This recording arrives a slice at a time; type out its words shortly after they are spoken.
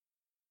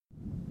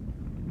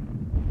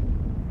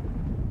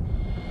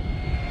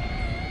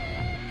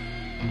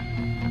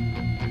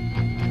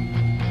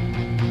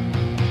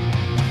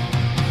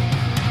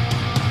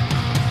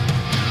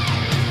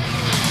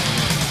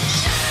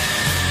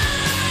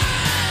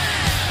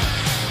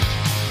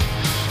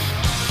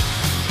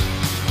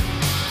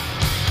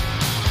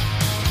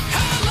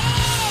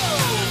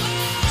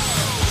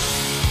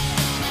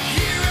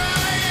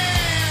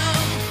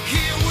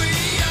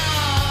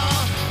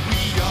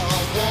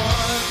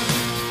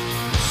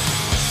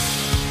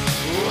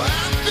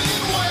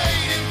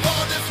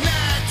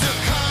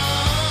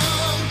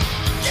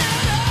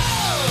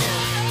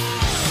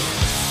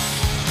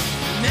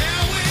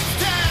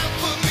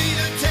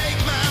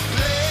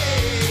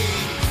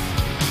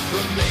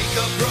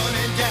makeup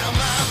running down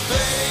my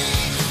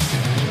face.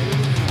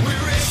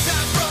 We're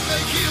inside from the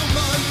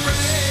human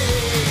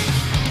race.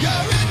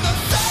 You're in the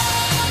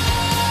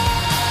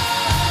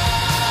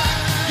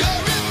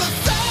You're in the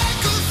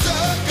psycho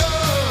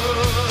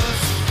circus.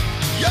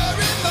 You're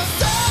in the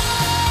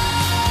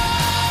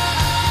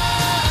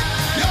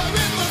You're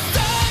in the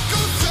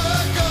psycho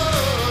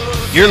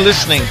circus. You're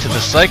listening to the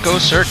Psycho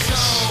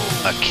Circus,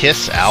 a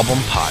Kiss album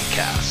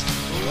podcast.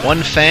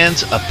 One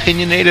fan's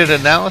opinionated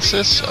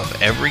analysis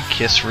of every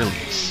Kiss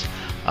release.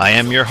 I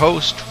am your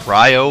host,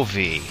 Ryo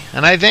V,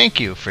 and I thank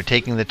you for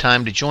taking the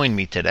time to join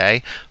me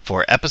today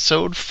for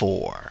episode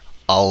 4,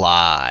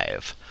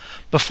 Alive.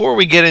 Before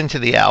we get into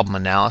the album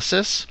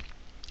analysis,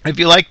 if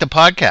you like the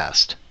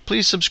podcast,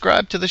 please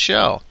subscribe to the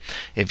show.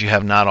 If you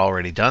have not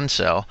already done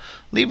so,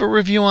 leave a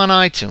review on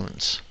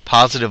iTunes.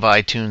 Positive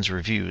iTunes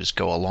reviews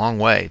go a long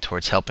way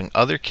towards helping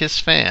other Kiss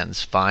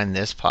fans find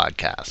this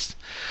podcast.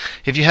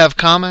 If you have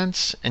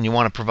comments and you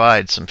want to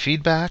provide some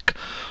feedback,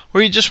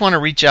 or you just want to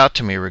reach out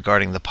to me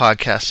regarding the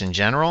podcast in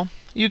general,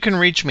 you can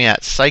reach me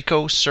at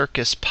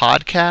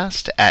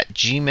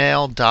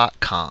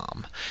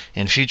psychocircuspodcast@gmail.com.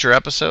 In future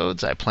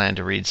episodes, I plan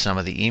to read some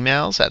of the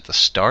emails at the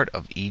start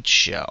of each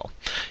show.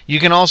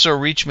 You can also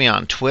reach me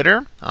on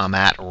Twitter. I'm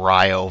at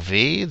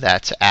RyoV.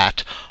 That's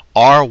at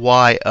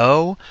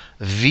RYOVIE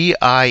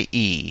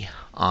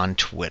on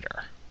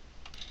Twitter.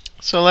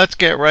 So let's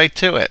get right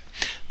to it.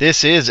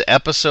 This is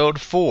episode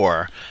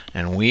 4,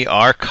 and we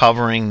are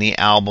covering the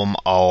album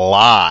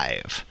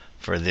Alive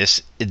for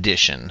this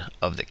edition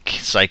of the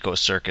Psycho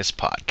Circus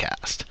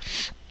podcast.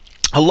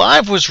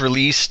 Alive was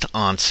released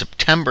on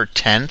September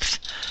 10th,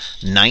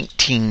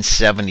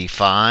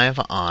 1975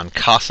 on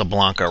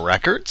Casablanca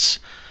Records.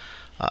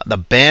 The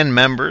band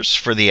members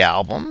for the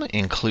album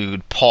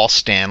include Paul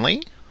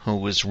Stanley, who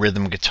was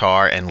rhythm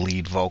guitar and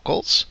lead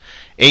vocals,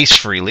 Ace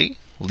Frehley,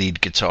 lead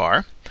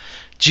guitar,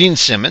 Gene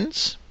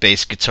Simmons,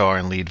 bass guitar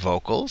and lead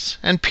vocals,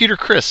 and Peter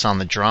Criss on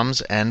the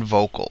drums and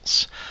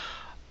vocals.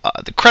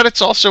 The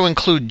credits also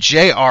include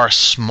J.R.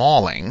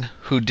 Smalling,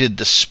 who did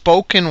the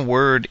spoken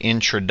word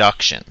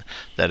introduction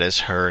that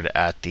is heard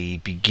at the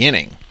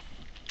beginning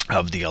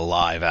of the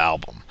Alive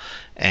album.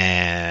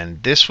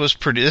 And this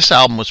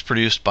album was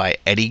produced by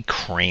Eddie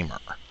Kramer.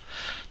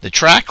 The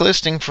track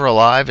listing for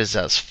Alive is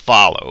as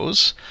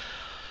follows.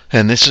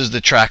 And this is the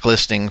track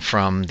listing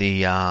from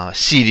the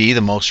CD,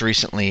 the most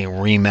recently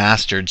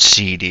remastered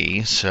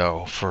CD.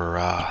 So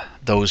for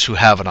those who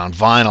have it on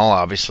vinyl,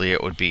 obviously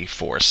it would be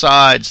 4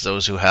 sides.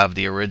 Those who have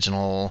the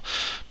original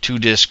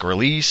 2-disc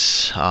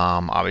release,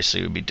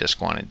 obviously it would be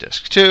disc 1 and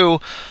disc 2.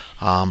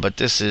 But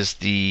this is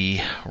the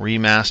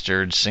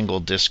remastered single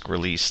disc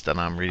release that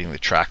I'm reading the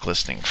track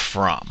listing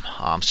from.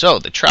 So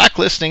the track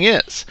listing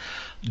is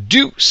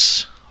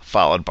Deuce,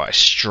 followed by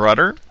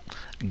Strutter,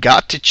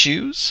 Got to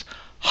Choose,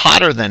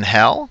 Hotter Than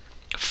Hell,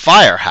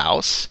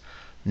 Firehouse,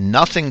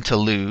 Nothing to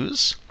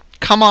Lose,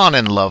 Come On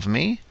and Love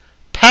Me,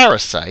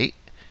 Parasite,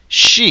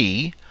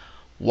 She,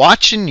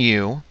 Watchin'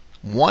 You,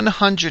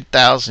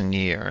 100,000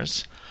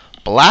 Years,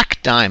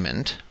 Black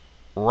Diamond,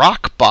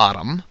 Rock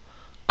Bottom,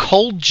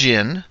 Cold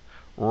Gin,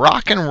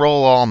 Rock and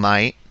Roll All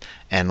Night,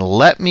 and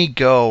Let Me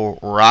Go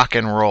Rock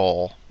and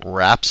Roll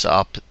wraps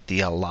up the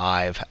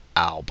Alive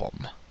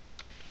album.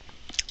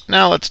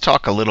 Now let's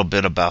talk a little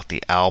bit about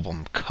the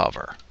album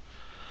cover.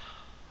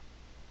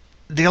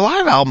 The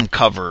Alive album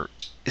cover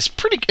is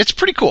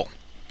pretty cool.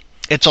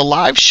 It's a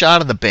live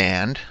shot of the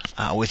band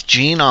with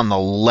Gene on the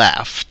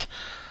left,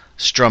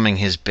 strumming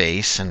his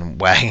bass and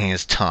wagging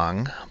his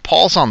tongue.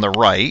 Paul's on the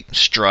right,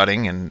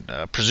 strutting and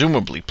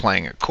presumably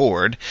playing a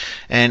chord.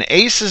 And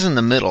Ace is in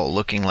the middle,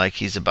 looking like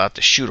he's about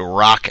to shoot a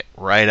rocket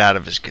right out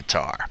of his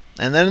guitar.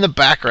 And then in the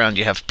background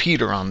you have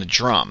Peter on the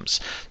drums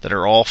that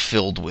are all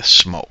filled with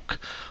smoke.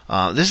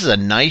 This is a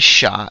nice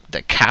shot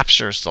that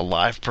captures the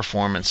live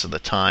performance of the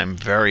time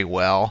very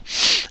well.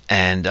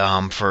 And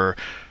for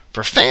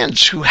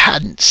fans who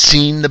hadn't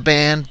seen the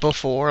band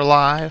before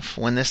live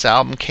when this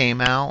album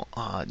came out,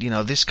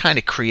 this kind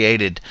of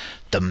created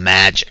the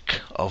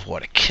magic of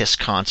what a Kiss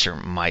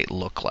concert might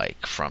look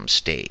like from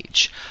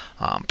stage.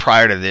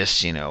 Prior to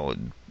this,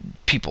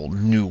 people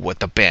knew what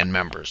the band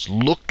members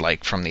looked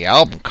like from the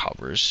album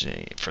covers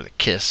for the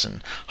Kiss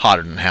and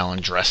Hotter Than Hell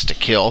and Dressed to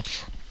Kill.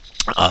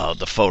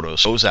 The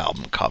photos, those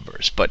album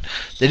covers, but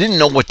they didn't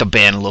know what the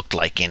band looked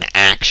like in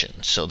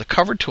action. So the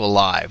cover to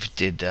Alive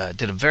did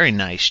a very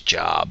nice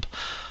job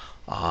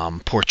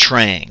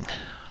portraying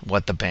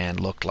what the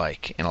band looked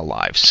like in a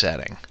live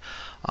setting.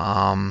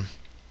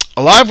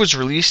 Alive was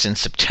released in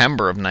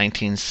September of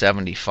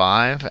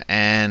 1975,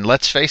 and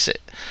let's face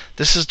it,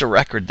 this is the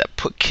record that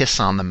put Kiss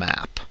on the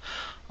map.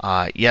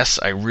 Yes,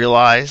 I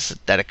realize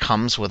that it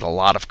comes with a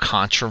lot of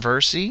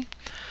controversy,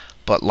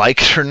 but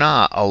like it or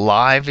not,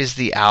 Alive is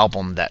the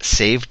album that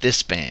saved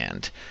this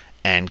band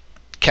and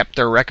kept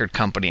their record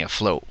company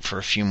afloat for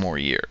a few more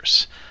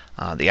years.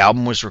 The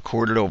album was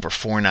recorded over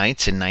 4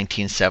 nights in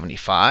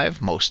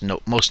 1975, most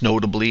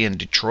notably in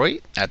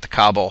Detroit at the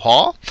Cabo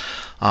Hall.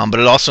 But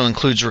it also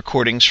includes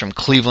recordings from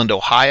Cleveland,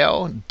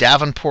 Ohio,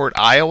 Davenport,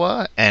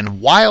 Iowa,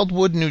 and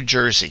Wildwood, New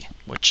Jersey,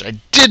 which I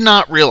did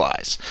not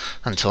realize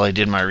until I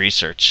did my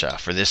research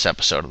for this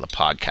episode of the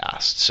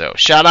podcast. So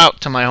shout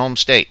out to my home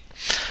state,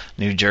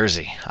 New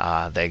Jersey.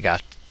 They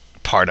got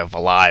part of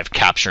Alive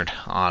captured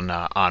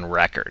on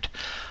record.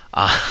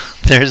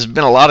 There's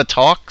been a lot of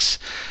talks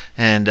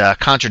and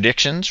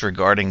contradictions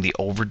regarding the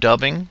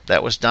overdubbing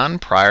that was done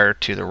prior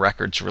to the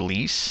record's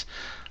release.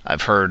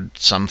 I've heard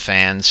some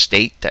fans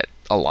state that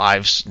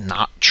Alive's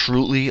not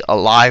truly a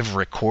live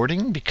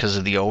recording because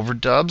of the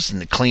overdubs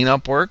and the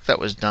cleanup work that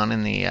was done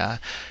in the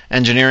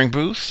engineering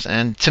booth,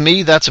 and to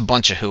me that's a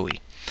bunch of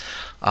hooey.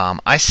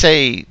 I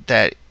say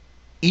that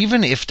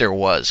even if there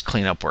was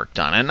cleanup work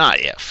done, and not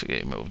if,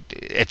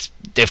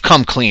 they've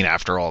come clean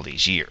after all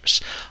these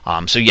years.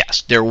 So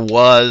yes, there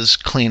was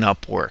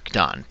cleanup work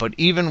done. But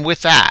even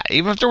with that,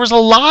 even if there was a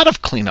lot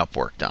of cleanup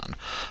work done,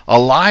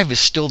 Alive is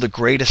still the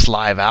greatest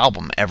live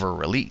album ever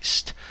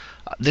released.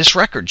 This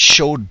record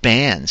showed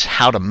bands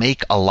how to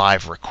make a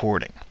live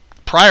recording.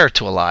 Prior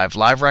to Alive,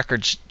 live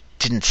records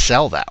didn't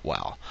sell that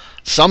well.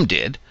 Some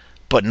did,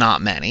 but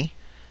not many.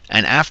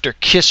 And after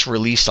Kiss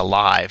released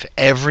Alive,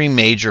 every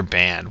major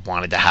band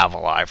wanted to have a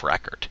live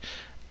record.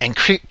 And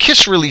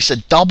Kiss released a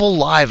double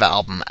live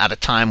album at a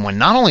time when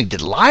not only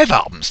did live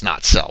albums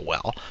not sell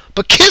well,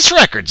 but Kiss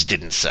records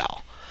didn't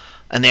sell.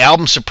 And the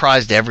album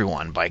surprised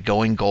everyone by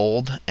going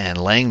gold and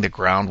laying the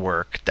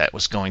groundwork that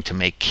was going to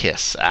make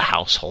Kiss a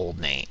household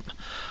name.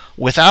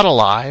 Without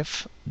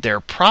Alive, there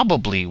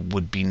probably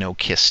would be no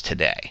Kiss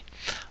today.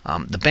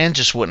 The band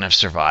just wouldn't have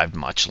survived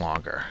much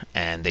longer,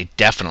 and they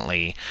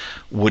definitely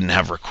wouldn't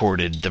have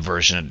recorded the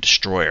version of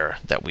Destroyer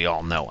that we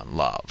all know and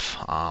love.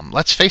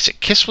 Let's face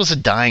it, Kiss was a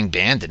dying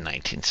band in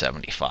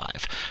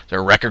 1975.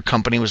 Their record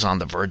company was on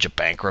the verge of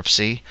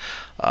bankruptcy.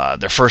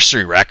 Their first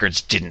 3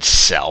 records didn't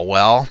sell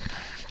well.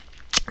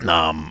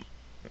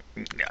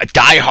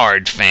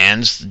 Diehard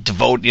fans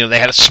they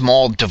had a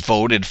small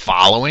devoted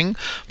following,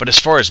 but as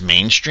far as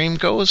mainstream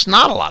goes,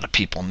 not a lot of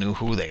people knew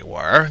who they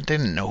were. They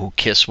didn't know who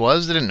Kiss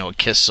was. They didn't know a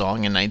Kiss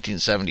song in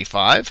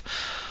 1975.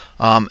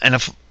 And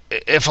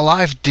if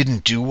Alive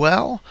didn't do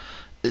well,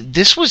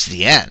 this was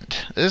the end.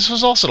 This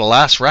was also the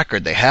last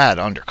record they had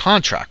under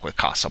contract with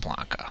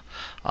Casablanca.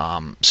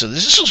 So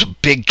this was a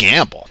big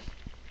gamble.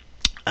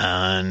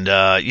 And,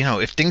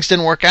 if things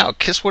didn't work out,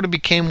 Kiss would have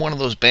became one of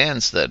those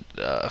bands that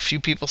a few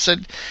people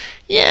said,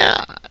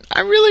 yeah,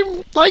 I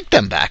really liked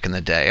them back in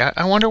the day.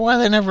 I wonder why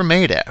they never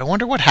made it. I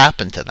wonder what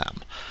happened to them.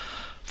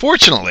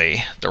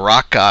 Fortunately, the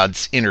rock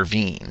gods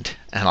intervened,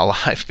 and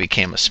Alive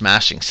became a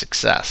smashing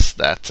success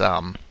that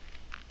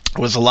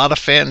was a lot of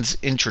fans'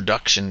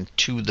 introduction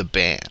to the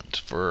band.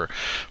 For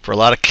a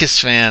lot of Kiss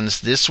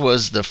fans, this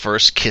was the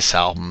first Kiss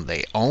album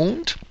they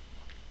owned.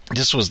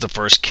 This was the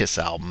first Kiss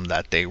album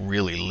that they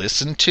really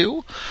listened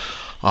to.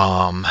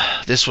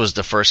 This was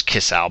the first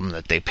Kiss album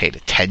that they paid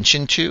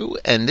attention to.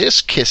 And this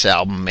Kiss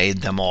album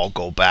made them all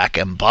go back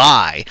and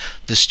buy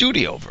the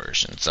studio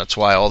versions. That's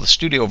why all the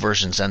studio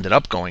versions ended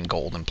up going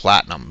gold and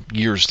platinum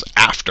years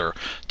after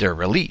their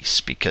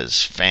release.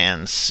 Because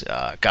fans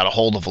got a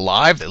hold of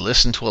Alive, they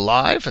listened to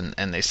Alive,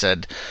 and they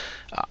said,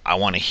 I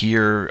want to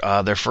hear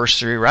their first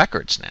 3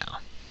 records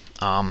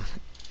now.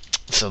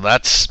 So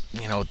that's,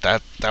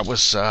 that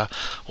was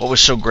what was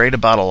so great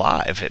about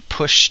Alive. It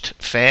pushed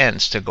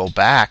fans to go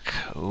back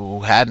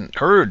who hadn't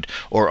heard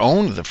or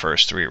owned the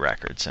first 3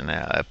 records, and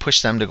it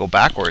pushed them to go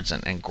backwards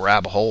and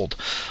grab a hold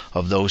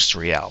of those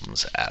 3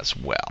 albums as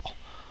well.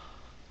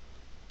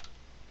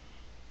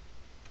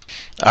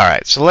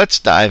 Alright, so let's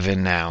dive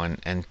in now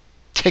and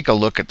take a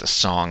look at the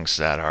songs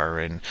that are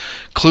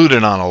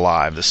included on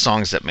Alive, the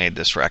songs that made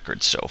this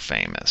record so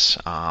famous.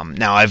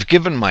 Now, I've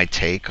given my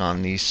take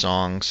on these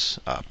songs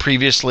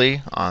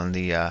previously on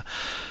the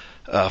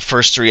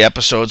first 3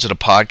 episodes of the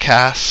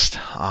podcast,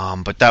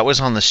 but that was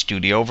on the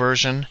studio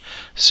version.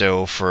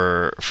 So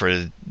for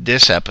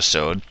this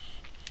episode,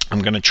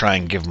 I'm going to try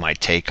and give my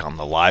take on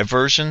the live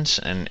versions,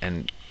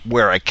 and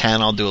where I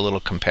can, I'll do a little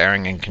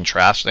comparing and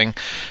contrasting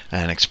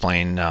and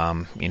explain,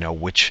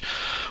 which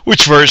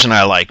version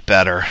I like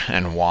better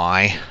and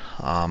why.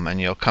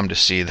 And you'll come to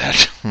see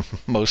that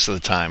most of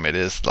the time it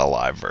is the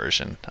live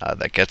version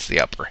that gets the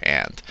upper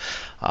hand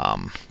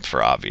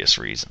for obvious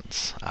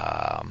reasons.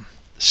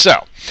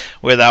 So,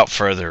 without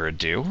further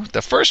ado,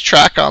 the first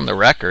track on the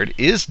record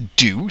is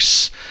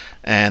Deuce.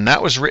 And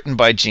that was written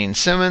by Gene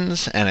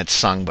Simmons, and it's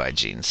sung by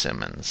Gene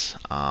Simmons.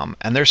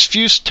 And there's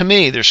few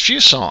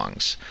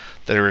songs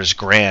that are as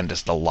grand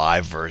as the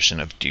live version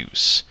of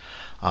Deuce.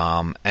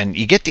 And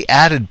you get the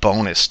added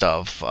bonus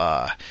of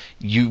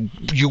you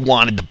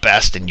wanted the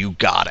best and you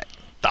got it.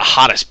 The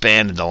hottest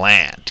band in the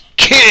land,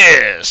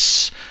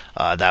 Kiss!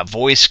 That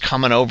voice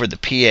coming over the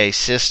PA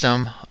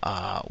system,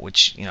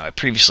 which I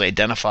previously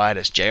identified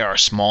as J.R.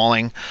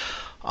 Smalling.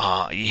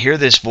 You hear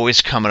this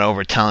voice coming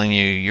over telling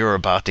you you're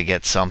about to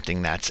get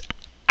something that's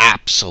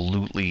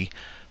absolutely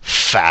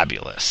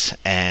fabulous.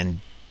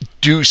 And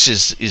Deuce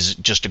is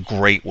just a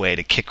great way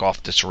to kick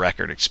off this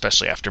record,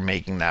 especially after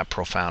making that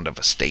profound of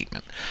a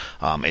statement.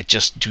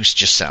 Deuce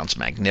just sounds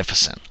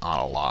magnificent on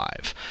a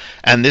live.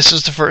 And this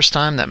is the first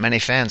time that many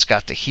fans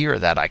got to hear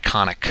that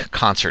iconic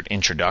concert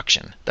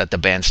introduction that the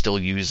band still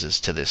uses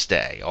to this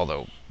day,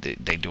 although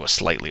they do a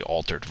slightly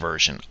altered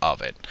version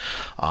of it.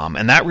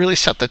 And that really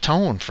set the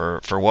tone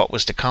for what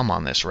was to come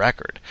on this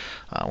record.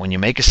 When you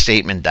make a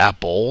statement that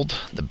bold,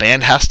 the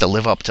band has to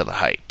live up to the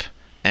hype.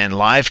 And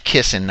live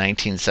Kiss in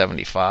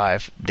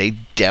 1975, they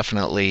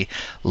definitely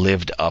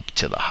lived up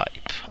to the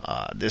hype.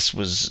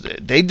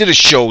 They did a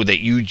show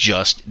that you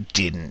just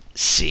didn't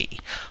see.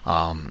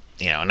 In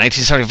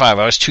 1975,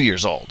 I was 2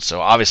 years old,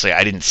 so obviously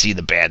I didn't see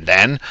the band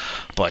then,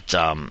 but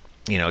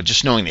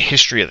just knowing the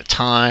history of the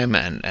time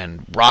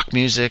and rock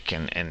music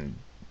and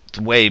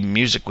the way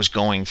music was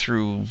going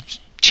through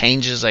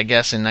changes, I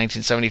guess, in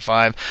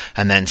 1975,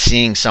 and then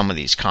seeing some of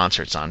these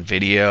concerts on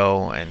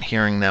video and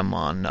hearing them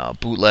on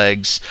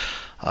bootlegs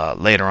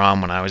later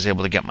on when I was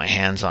able to get my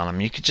hands on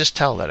them, you could just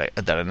tell that a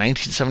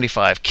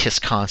 1975 Kiss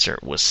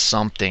concert was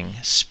something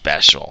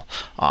special.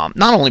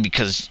 Not only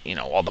because,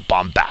 all the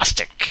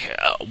bombastic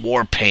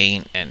war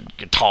paint and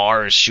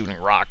guitars shooting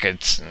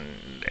rockets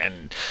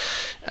and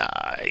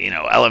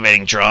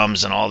elevating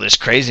drums and all this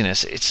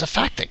craziness. It's the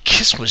fact that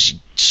Kiss was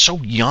so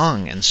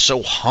young and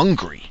so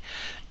hungry,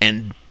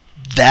 and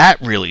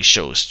that really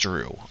shows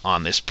through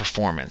on this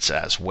performance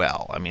as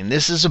well. I mean,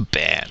 this is a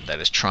band that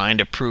is trying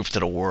to prove to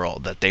the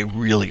world that they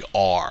really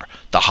are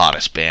the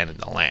hottest band in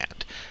the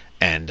land.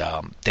 And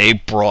they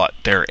brought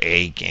their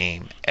A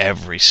game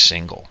every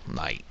single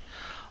night.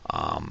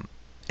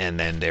 And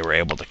then they were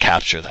able to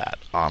capture that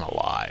on a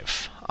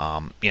live.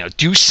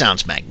 Deuce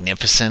sounds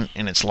magnificent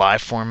in its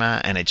live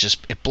format, and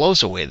it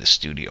blows away the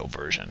studio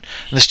version.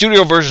 And the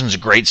studio version is a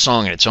great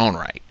song in its own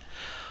right.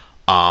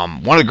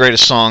 One of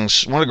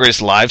the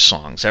greatest live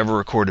songs ever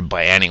recorded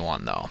by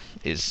anyone, though,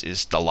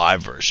 is the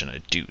live version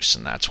of Deuce,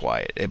 and that's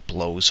why it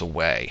blows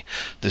away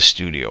the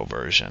studio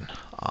version.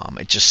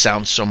 It just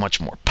sounds so much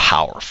more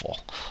powerful.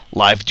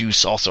 Live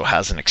Deuce also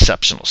has an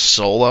exceptional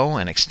solo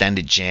and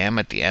extended jam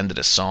at the end of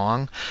the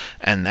song,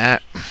 and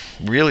that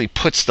really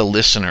puts the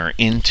listener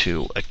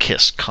into a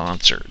Kiss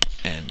concert.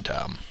 And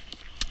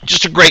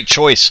just a great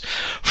choice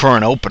for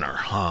an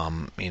opener.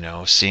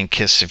 Seeing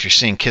Kiss, if you're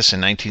seeing Kiss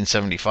in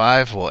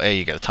 1975, well, A,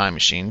 you got a time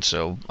machine,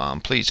 so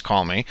please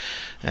call me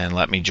and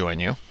let me join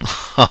you.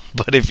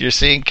 But if you're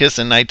seeing Kiss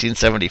in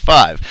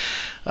 1975,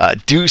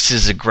 Deuce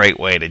is a great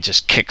way to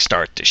just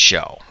kickstart the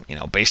show.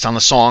 Based on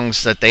the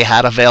songs that they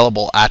had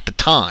available at the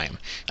time,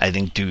 I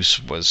think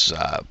Deuce was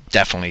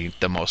definitely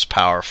the most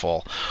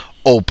powerful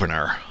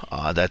opener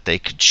that they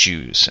could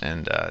choose,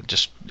 and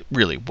just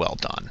really well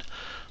done.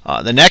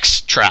 The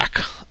next track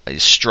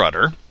is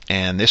Strutter,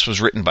 and this was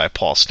written by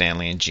Paul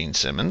Stanley and Gene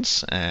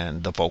Simmons,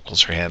 and the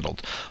vocals are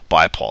handled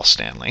by Paul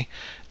Stanley.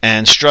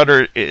 And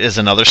Strutter is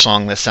another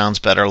song that sounds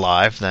better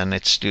live than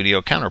its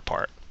studio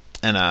counterpart.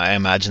 And I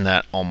imagine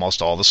that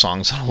almost all the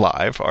songs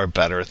live are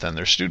better than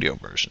their studio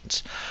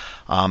versions.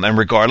 And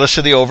regardless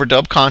of the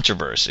overdub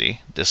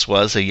controversy, this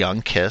was a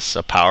young Kiss,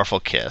 a powerful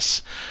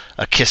Kiss,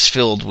 a Kiss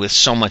filled with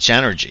so much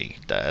energy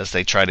as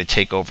they try to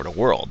take over the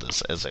world,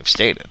 as I've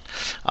stated.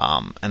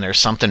 And there's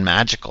something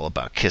magical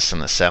about Kiss in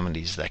the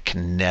 70s that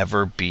can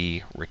never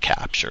be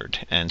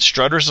recaptured. And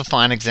Strutter's a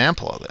fine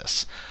example of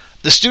this.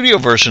 The studio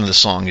version of the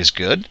song is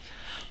good,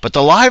 but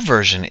the live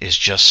version is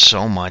just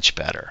so much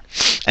better.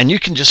 And you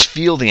can just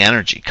feel the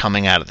energy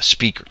coming out of the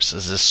speakers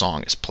as this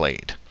song is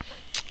played.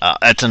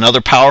 That's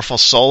another powerful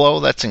solo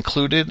that's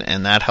included,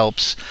 and that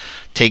helps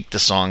take the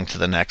song to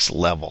the next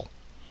level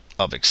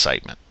of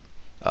excitement.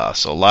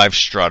 So live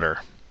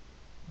Strutter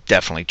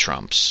definitely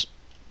trumps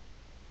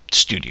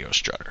studio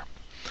Strutter.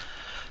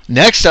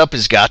 Next up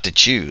is Got to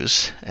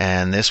Choose,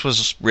 and this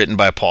was written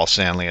by Paul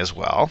Stanley as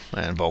well,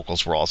 and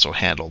vocals were also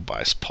handled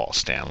by Paul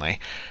Stanley.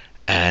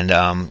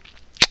 And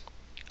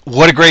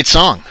what a great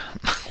song.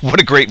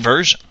 What a great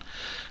version.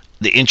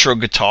 The intro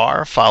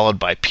guitar, followed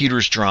by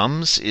Peter's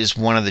drums, is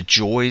one of the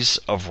joys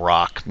of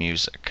rock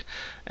music.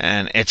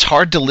 And it's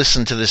hard to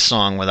listen to this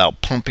song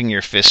without pumping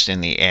your fist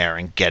in the air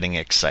and getting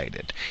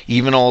excited.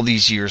 Even all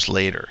these years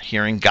later,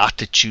 hearing Got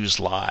to Choose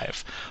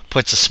live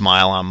puts a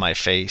smile on my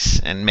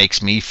face and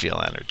makes me feel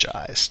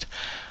energized.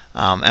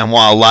 And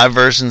while live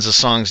versions of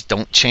songs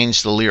don't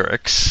change the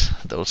lyrics,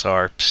 those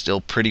are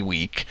still pretty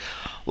weak,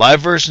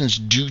 live versions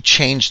do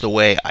change the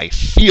way I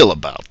feel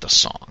about the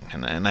song.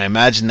 And I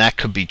imagine that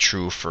could be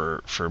true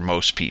for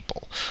most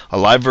people. A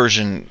live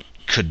version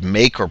could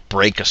make or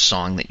break a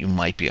song that you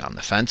might be on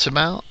the fence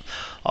about.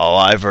 A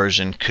live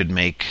version could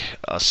make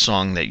a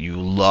song that you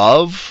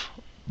love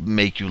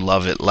make you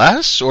love it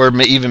less, or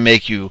even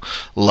make you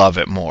love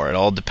it more. It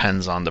all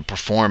depends on the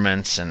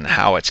performance and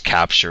how it's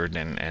captured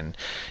and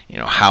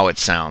how it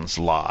sounds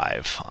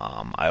live.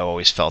 I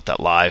always felt that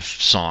live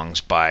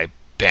songs by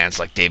bands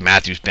like Dave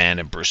Matthews Band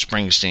and Bruce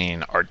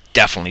Springsteen are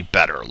definitely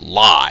better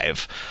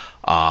live.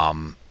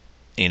 And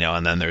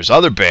then there's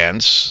other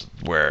bands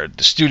where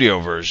the studio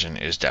version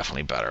is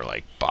definitely better,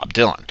 like Bob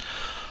Dylan.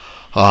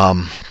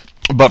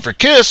 But for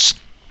Kiss,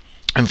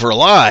 And for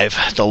live,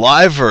 the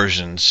live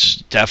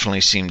versions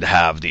definitely seem to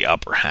have the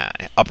upper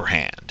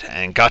hand.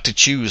 And Got to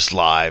Choose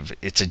live,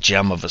 it's a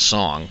gem of a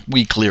song.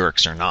 Weak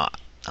lyrics or not.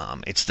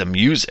 It's the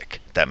music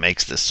that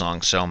makes this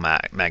song so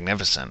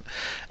magnificent.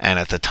 And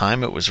at the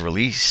time it was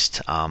released,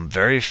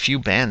 very few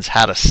bands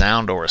had a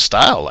sound or a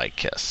style like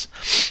Kiss.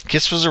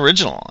 Kiss was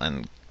original,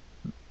 and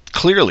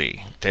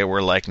clearly they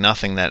were like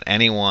nothing that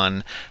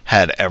anyone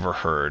had ever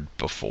heard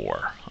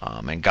before.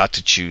 And Got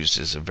to Choose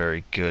is a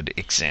very good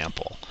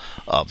example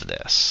of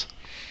this.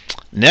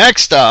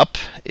 Next up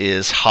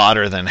is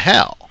Hotter Than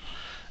Hell.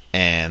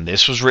 And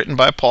this was written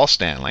by Paul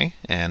Stanley,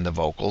 and the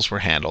vocals were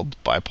handled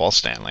by Paul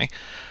Stanley.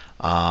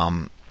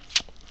 And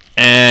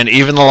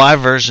even the live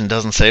version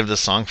doesn't save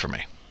this song for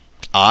me.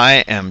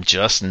 I am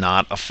just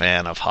not a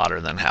fan of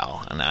Hotter Than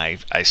Hell. And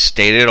I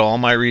stated all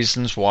my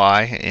reasons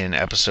why in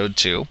episode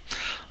 2,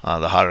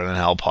 the Hotter Than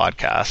Hell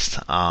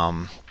podcast.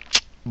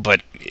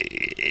 But,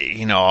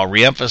 I'll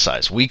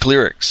reemphasize. Weak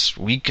lyrics,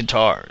 weak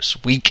guitars,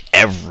 weak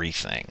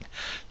everything.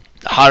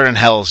 Hotter Than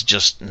Hell is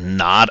just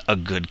not a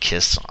good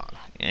Kiss song.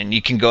 And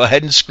you can go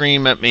ahead and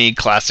scream at me,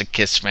 classic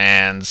Kiss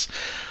fans,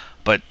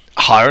 but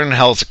Hotter Than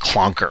Hell is a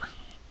clunker.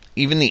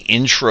 Even the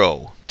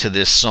intro to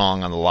this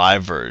song on the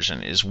live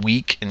version is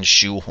weak and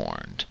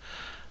shoehorned.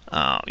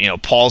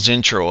 Paul's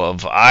intro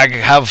of, I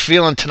have a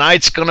feeling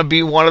tonight's going to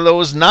be one of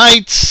those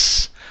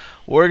nights.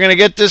 We're going to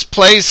get this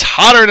place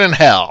hotter than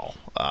hell.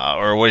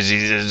 Or was he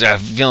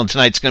feeling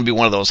tonight's going to be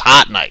one of those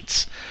hot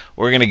nights?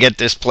 We're going to get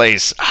this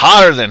place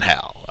hotter than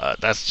hell.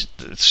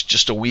 It's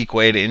just a weak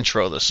way to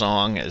intro the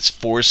song. It's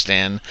forced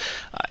in.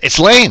 It's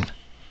lame.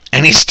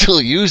 And he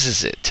still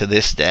uses it to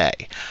this day.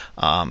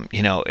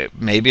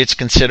 Maybe it's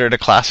considered a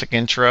classic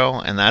intro,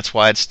 and that's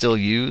why it's still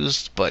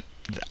used, but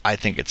I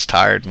think it's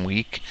tired and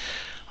weak.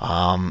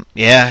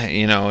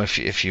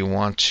 If you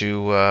want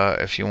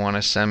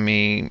to send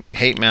me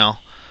hate mail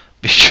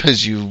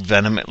because you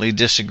vehemently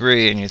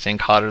disagree and you think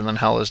Hotter Than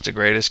Hell is the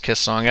greatest Kiss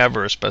song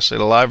ever, especially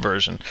the live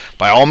version,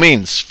 by all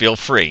means, feel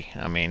free.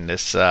 I mean,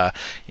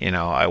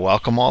 I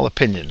welcome all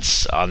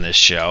opinions on this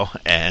show,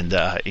 and,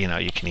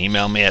 you can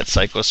email me at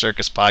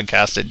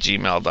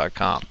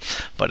psychocircuspodcast@gmail.com,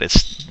 but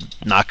it's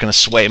not going to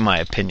sway my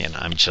opinion.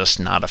 I'm just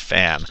not a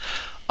fan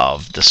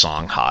of the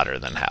song Hotter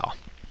Than Hell.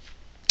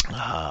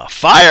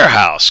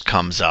 Firehouse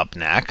comes up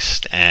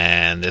next,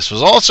 and this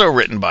was also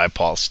written by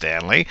Paul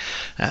Stanley,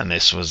 and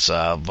this was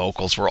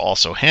vocals were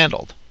also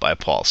handled by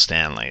Paul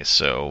Stanley.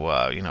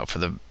 So for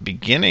the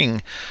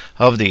beginning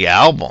of the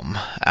album,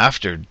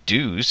 after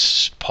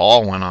Deuce,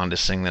 Paul went on to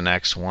sing the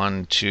next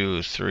 1,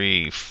 2,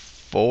 3,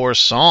 4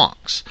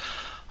 songs.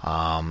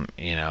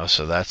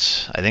 So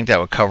that's, I think that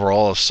would cover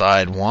all of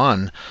side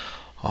 1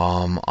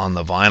 on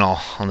the vinyl,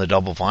 on the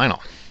double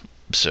vinyl.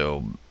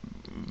 So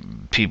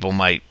people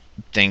might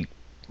think,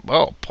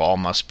 well, Paul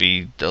must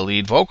be the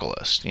lead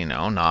vocalist,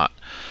 not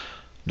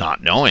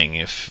knowing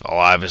if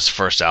Alive is the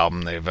first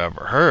album they've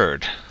ever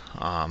heard.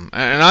 And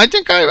I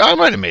think I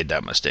might have made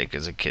that mistake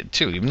as a kid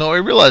too, even though I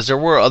realized there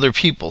were other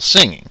people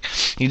singing.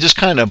 You just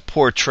kind of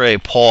portray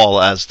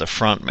Paul as the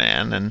front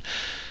man, and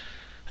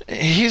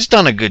he's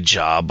done a good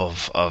job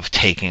of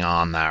taking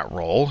on that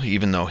role,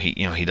 even though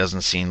he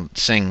doesn't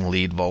sing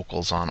lead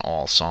vocals on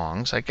all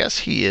songs. I guess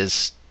he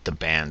is the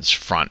band's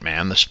front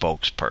man, the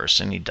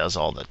spokesperson. He does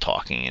all the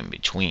talking in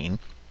between.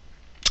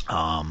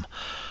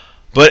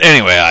 But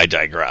anyway, I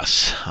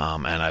digress,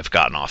 and I've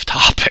gotten off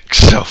topic.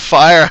 So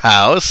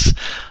Firehouse,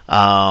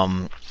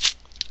 I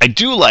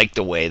do like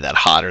the way that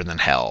Hotter Than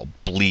Hell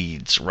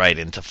bleeds right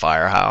into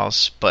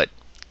Firehouse, but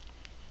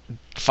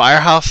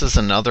Firehouse is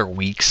another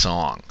weak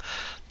song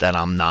that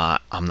I'm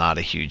not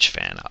a huge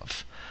fan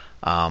of.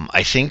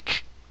 I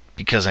think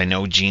because I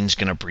know Gene's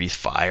going to breathe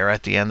fire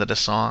at the end of the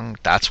song,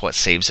 that's what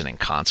saves it in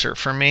concert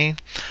for me.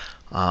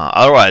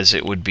 Otherwise,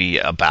 it would be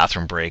a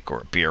Bathroom Break or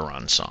a Beer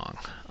Run song.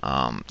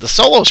 The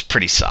solo's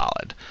pretty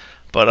solid,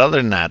 but other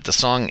than that, the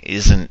song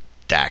isn't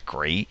that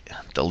great.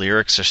 The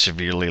lyrics are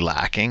severely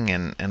lacking,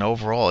 and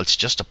overall, it's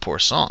just a poor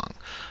song.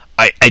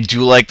 I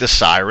do like the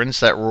sirens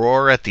that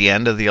roar at the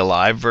end of the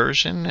Alive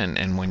version,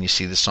 and when you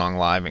see the song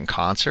live in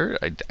concert,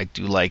 I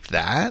do like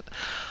that.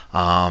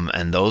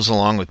 And those,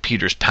 along with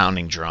Peter's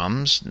pounding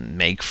drums,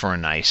 make for a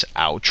nice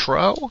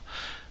outro.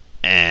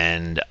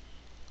 And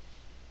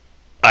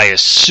I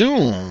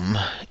assume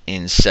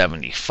in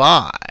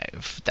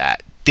 75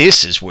 that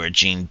this is where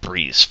Gene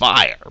breathes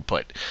fire.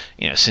 But,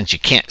 since you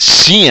can't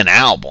see an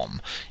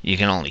album, you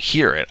can only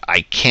hear it. I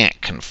can't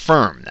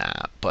confirm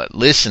that. But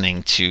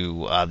listening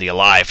to the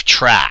Alive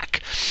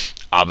track,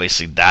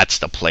 obviously that's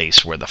the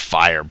place where the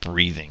fire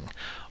breathing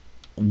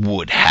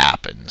would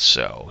happen,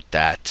 so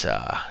that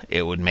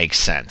it would make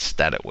sense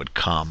that it would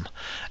come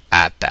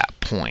at that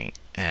point.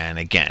 And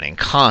again, in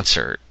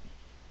concert,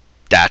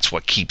 that's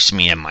what keeps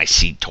me in my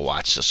seat to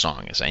watch the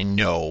song, is I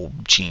know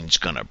Gene's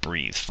gonna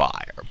breathe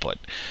fire. But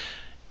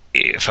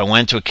if I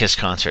went to a Kiss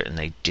concert and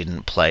they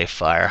didn't play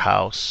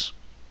Firehouse,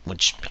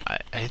 which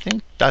I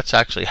think that's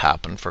actually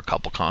happened for a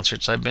couple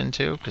concerts I've been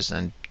to, because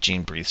then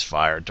Gene breathes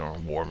fire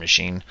during War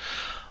Machine,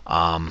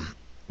 I'm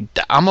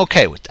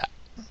okay with that.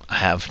 I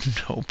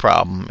have no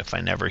problem if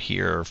I never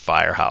hear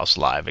Firehouse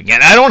live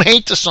again. I don't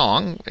hate the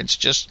song. It's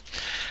just,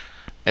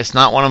 it's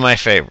not one of my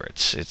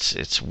favorites.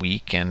 It's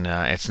weak, and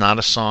it's not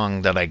a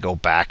song that I go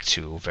back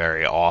to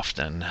very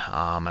often.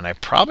 And I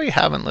probably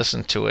haven't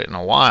listened to it in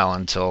a while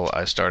until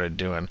I started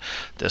doing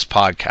this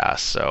podcast.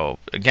 So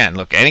again,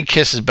 look, any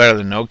Kiss is better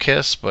than no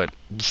Kiss, but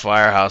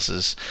Firehouse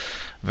is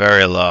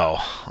very low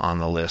on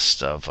the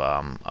list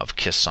of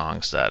Kiss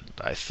songs that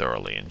I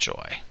thoroughly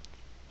enjoy.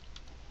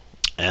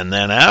 And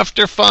then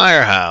after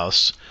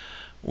Firehouse,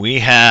 we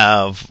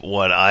have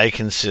what I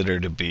consider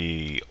to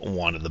be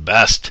one of the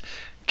best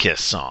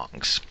Kiss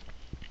songs.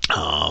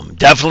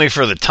 Definitely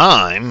for the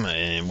time,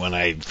 and when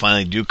I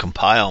finally do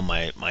compile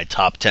my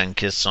top 10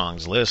 Kiss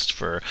songs list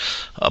for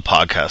a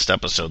podcast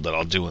episode that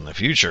I'll do in the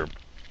future,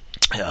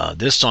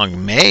 this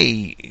song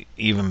may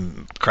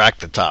even crack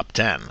the top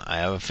 10. I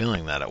have a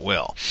feeling that it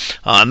will.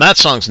 And that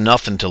song's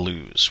Nothing to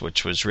Lose,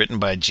 which was written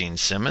by Gene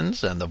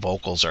Simmons, and the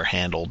vocals are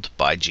handled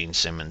by Gene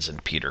Simmons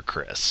and Peter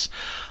Criss.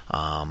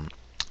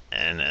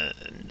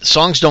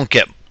 Songs don't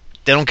get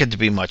to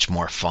be much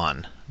more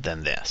fun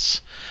than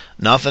this.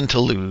 Nothing to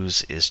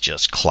Lose is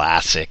just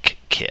classic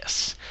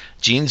Kiss.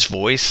 Gene's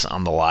voice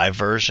on the live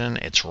version,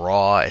 it's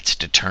raw, it's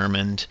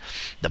determined.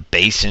 The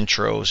bass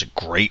intro is a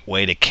great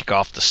way to kick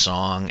off the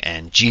song,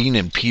 and Gene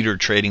and Peter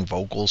trading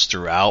vocals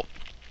throughout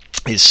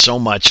is so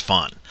much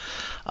fun.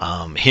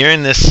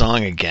 Hearing this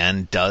song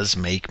again does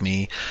make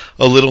me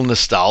a little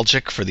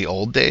nostalgic for the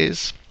old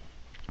days.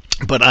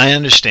 But I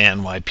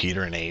understand why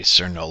Peter and Ace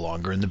are no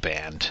longer in the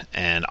band,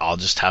 and I'll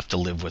just have to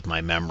live with my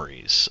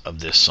memories of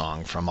this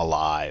song from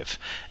Alive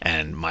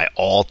and my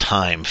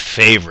all-time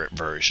favorite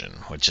version,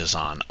 which is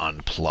on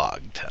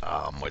Unplugged,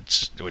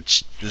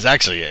 which is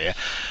actually an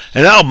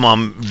album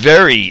I'm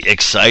very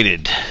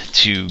excited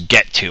to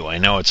get to. I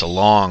know it's a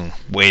long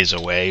ways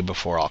away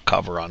before I'll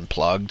cover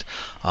Unplugged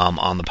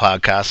on the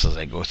podcast as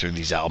I go through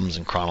these albums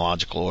in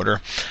chronological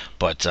order,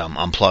 but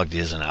Unplugged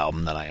is an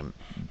album that I am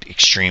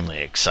extremely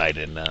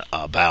excited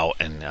about,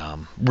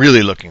 and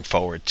really looking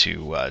forward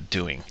to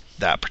doing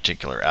that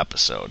particular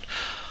episode.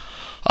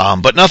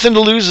 But Nothing to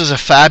Lose is a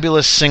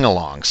fabulous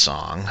sing-along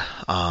song.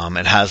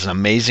 It has an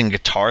amazing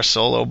guitar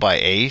solo by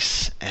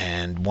Ace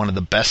and one of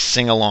the best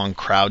sing-along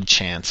crowd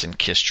chants in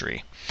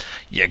history.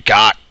 You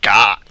got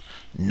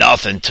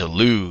nothing to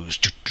lose.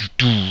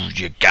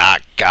 You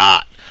got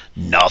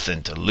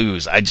nothing to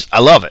lose. I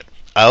love it.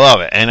 I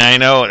love it, and I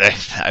know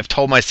I've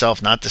told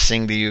myself not to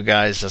sing to you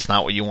guys. That's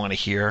not what you want to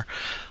hear.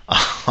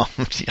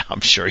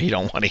 I'm sure you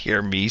don't want to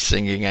hear me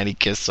singing any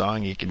Kiss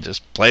song. You can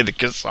just play the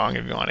Kiss song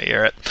if you want to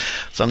hear it.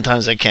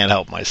 Sometimes I can't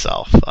help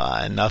myself,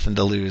 and Nothing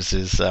to Lose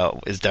is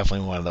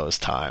definitely one of those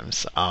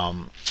times.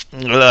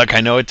 Look,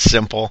 I know it's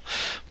simple,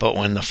 but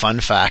when the fun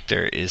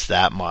factor is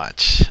that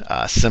much,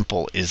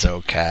 simple is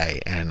okay.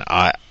 And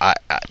I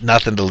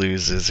Nothing to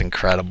Lose is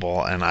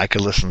incredible, and I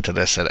could listen to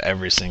this at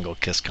every single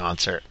Kiss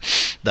concert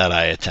that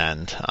I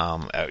attend.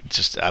 I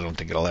don't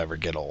think it'll ever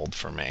get old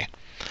for me.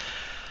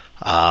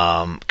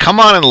 Come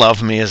On and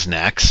Love Me is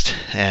next,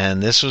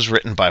 and this was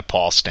written by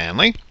Paul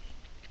Stanley,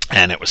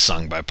 and it was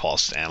sung by Paul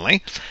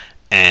Stanley,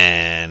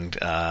 and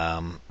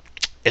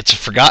it's a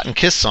forgotten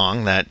Kiss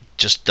song that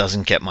just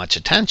doesn't get much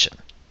attention.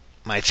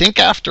 I think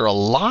after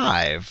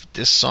Alive,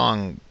 this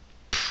song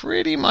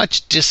pretty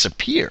much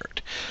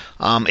disappeared.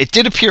 It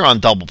did appear on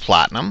Double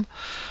Platinum,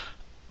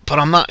 but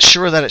I'm not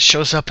sure that it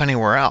shows up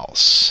anywhere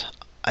else.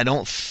 I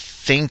don't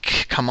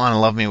think Come On and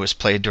Love Me was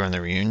played during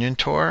the reunion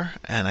tour,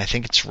 and I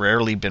think it's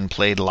rarely been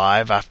played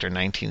live after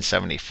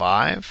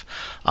 1975,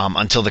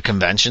 until the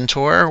convention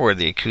tour, where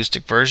the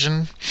acoustic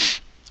version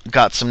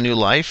got some new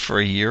life for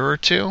a year or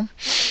two.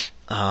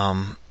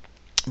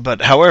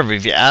 But however,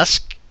 if you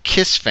ask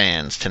Kiss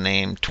fans to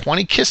name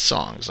 20 Kiss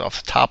songs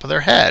off the top of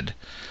their head,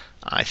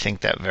 I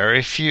think that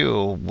very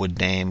few would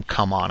name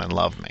Come On and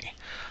Love Me.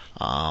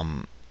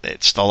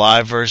 The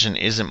live version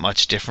isn't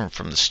much different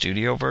from the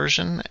studio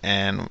version,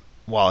 and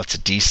while it's a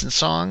decent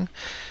song,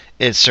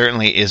 it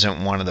certainly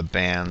isn't one of the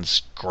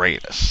band's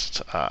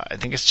greatest. I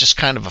think it's just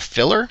kind of a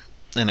filler,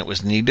 and it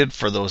was needed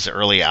for those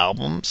early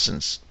albums,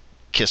 since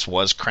Kiss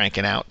was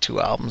cranking out 2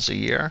 albums a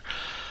year.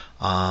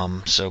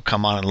 So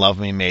Come On and Love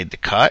Me made the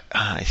cut.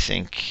 I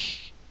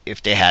think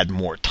if they had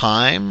more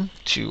time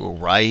to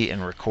write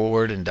and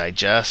record and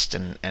digest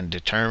and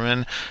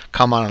determine,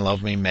 Come On and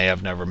Love Me may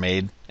have never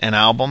made an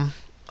album,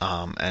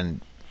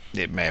 and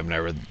it may have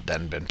never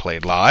then been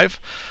played live.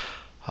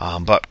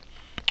 But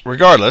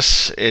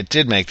regardless, it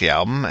did make the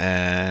album,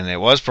 and it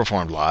was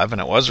performed live, and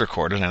it was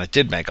recorded, and it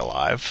did make a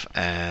live,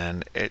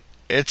 and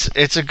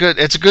it's a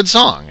good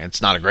song.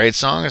 It's not a great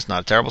song, it's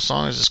not a terrible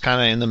song, it's just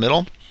kind of in the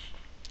middle.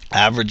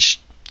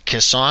 Average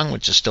Kiss song,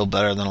 which is still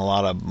better than a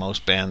lot of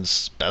most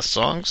bands' best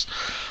songs.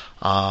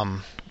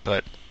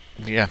 But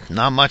yeah,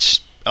 not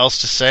much else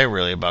to say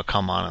really about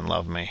Come On and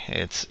Love Me.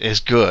 It's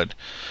good,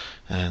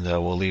 and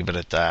we'll leave it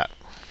at that.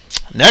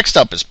 Next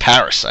up is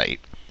Parasite.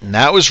 And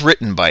that was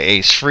written by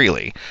Ace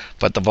Frehley,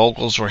 but the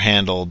vocals were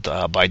handled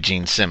by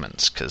Gene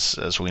Simmons, because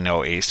as we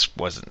know, Ace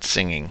wasn't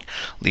singing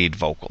lead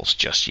vocals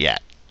just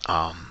yet.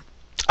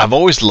 I've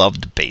always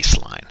loved the bass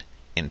line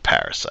in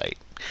Parasite.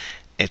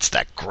 It's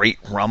that great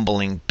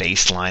rumbling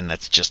bass line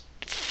that's just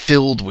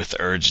filled with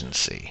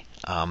urgency.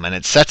 And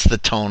it sets the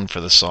tone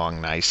for the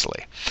song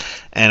nicely.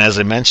 And as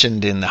I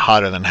mentioned in the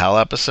Hotter Than Hell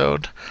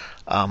episode,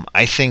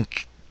 I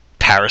think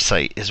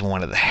Parasite is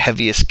one of the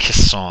heaviest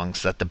Kiss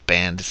songs that the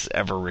band has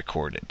ever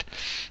recorded.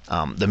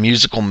 The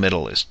musical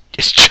middle is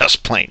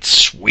just plain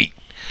sweet.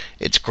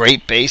 It's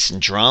great bass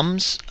and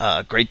drums,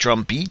 great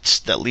drum beats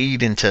that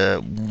lead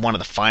into one of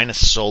the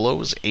finest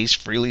solos Ace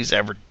Frehley's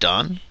ever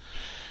done.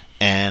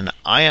 And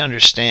I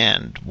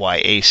understand why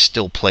Ace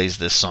still plays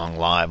this song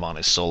live on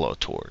his solo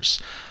tours.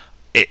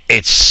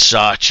 It's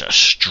such a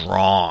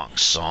strong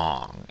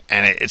song,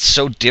 and it's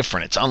so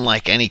different. It's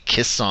unlike any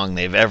Kiss song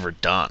they've ever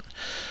done.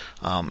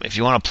 If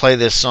you want to play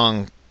this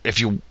song, if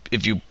you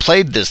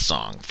played this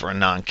song for a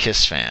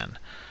non-Kiss fan,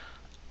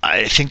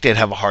 I think they'd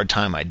have a hard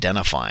time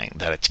identifying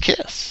that it's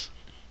Kiss.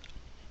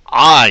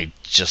 I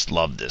just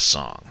love this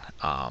song.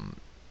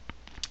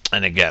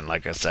 And again,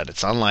 like I said,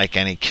 it's unlike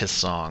any Kiss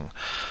song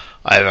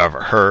I've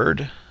ever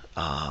heard.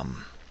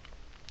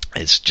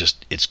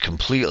 It's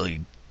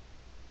completely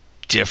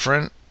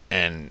different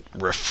and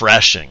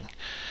refreshing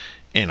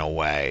in a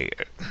way.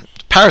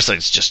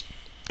 Parasite's just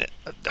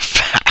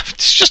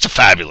it's just a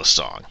fabulous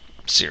song,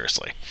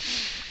 seriously.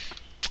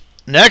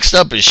 Next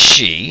up is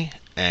She,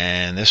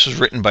 and this was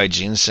written by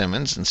Gene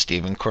Simmons and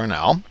Stephen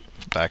Cornell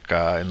back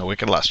in the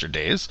Wicked Lester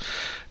days.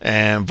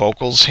 And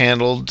vocals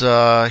handled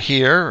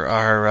here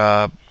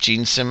are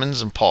Gene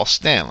Simmons and Paul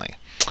Stanley.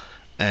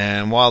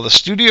 And while the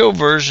studio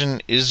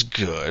version is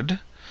good,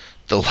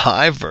 the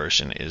live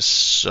version is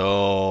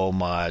so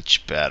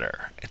much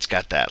better. It's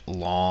got that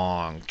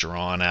long,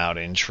 drawn-out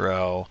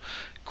intro,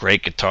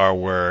 great guitar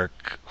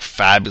work,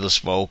 fabulous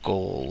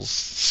vocals,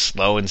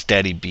 slow and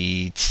steady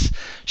beats.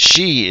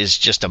 She is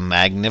just a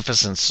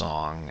magnificent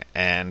song,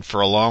 and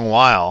for a long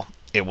while,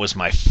 it was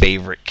my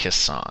favorite Kiss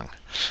song.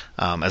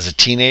 As a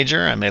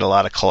teenager, I made a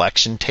lot of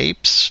collection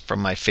tapes from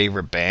my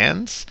favorite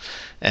bands,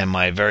 and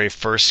my very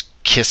first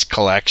Kiss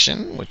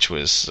collection, which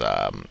was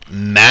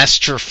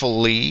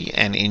masterfully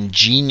and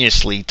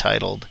ingeniously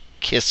titled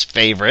Kiss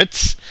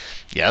Favorites.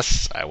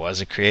 Yes, I was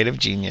a creative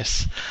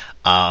genius.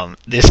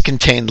 This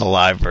contained the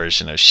live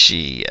version of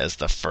She as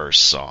the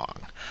first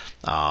song.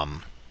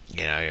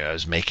 I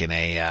was making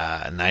a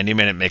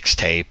 90-minute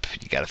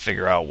mixtape. You got to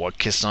figure out what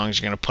Kiss songs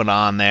you're going to put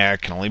on there.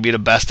 It can only be the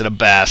best of the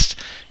best.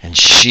 And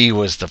She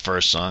was the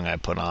first song I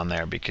put on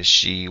there because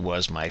she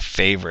was my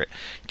favorite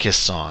Kiss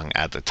song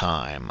at the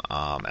time.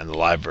 And the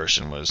live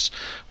version was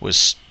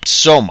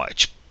so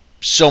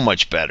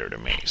much better to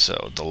me.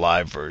 So the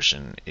live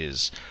version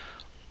is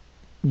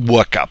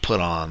what got put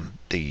on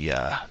the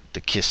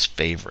Kiss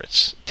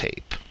Favorites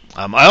tape.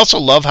 I also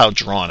love how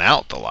drawn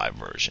out the live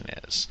version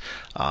is.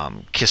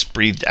 Kiss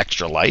breathed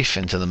extra life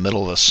into the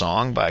middle of the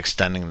song by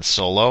extending the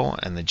solo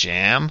and the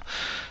jam,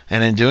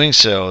 and in doing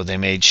so, they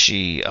made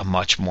She a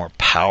much more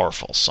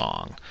powerful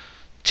song.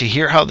 To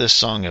hear how this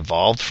song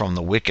evolved from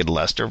the Wicked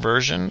Lester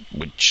version,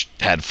 which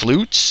had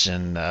flutes,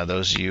 and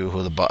those of you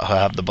who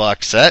have the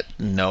box set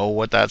know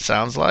what that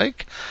sounds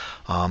like,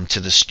 to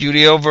the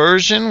studio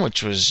version,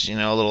 which was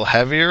a little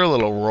heavier, a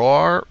little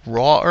rawer,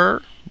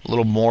 a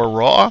little more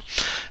raw,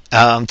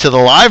 to the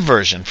live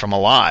version from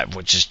Alive,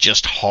 which is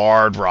just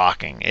hard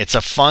rocking. It's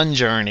a fun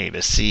journey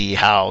to see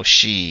how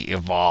She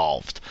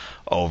evolved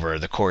over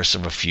the course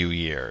of a few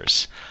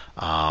years.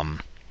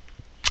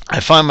 I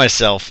find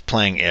myself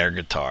playing air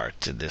guitar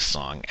to this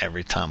song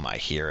every time I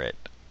hear it,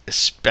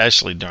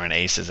 especially during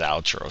Ace's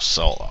outro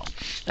solo.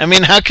 I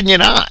mean, how can you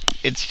not?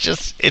 It's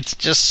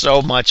just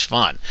so much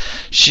fun.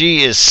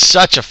 She is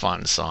such a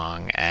fun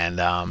song,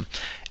 and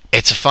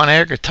it's a fun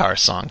air guitar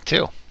song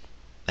too.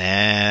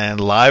 And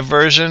live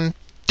version,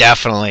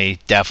 definitely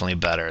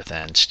better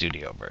than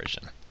studio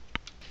version.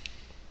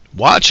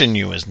 Watching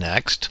You is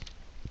next,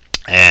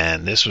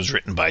 and this was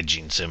written by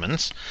Gene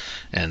Simmons,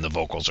 and the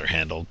vocals are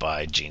handled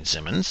by Gene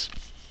Simmons.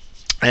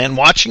 And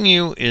Watching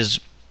You is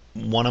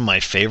one of my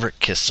favorite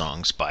Kiss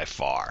songs by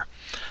far,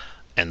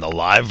 and the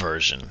live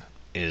version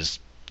is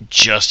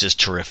just as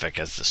terrific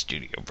as the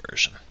studio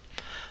version.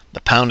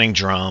 The pounding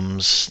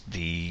drums,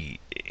 the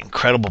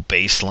incredible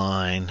bass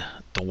line,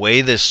 the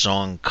way this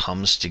song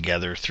comes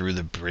together through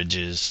the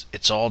bridges,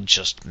 it's all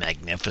just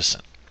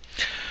magnificent.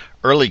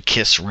 Early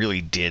Kiss really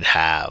did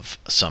have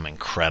some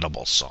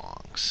incredible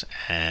songs,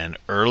 and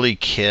early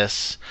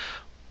Kiss,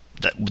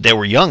 they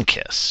were young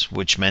Kiss,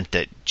 which meant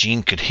that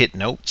Gene could hit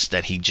notes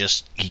that he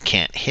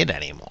can't hit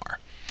anymore.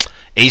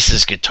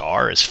 Ace's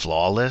guitar is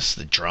flawless,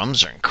 the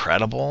drums are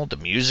incredible, the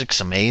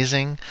music's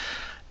amazing.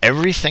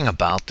 Everything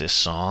about this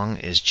song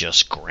is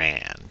just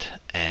grand,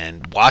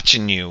 and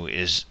Watching You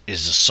is a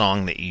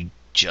song that you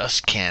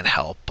just can't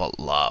help but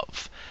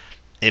love.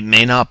 It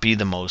may not be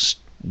the most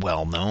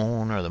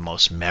well-known or the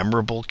most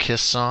memorable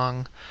Kiss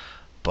song,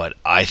 but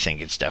I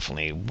think it's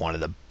definitely one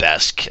of the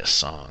best Kiss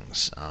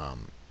songs.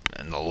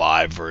 And the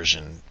live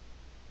version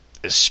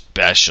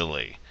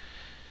especially,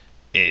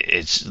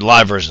 the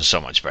live version is so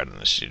much better than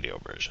the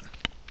studio version.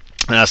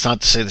 And that's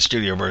not to say the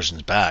studio version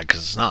is bad,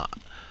 because it's not.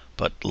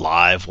 but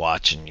live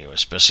watching you,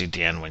 especially at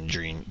the end when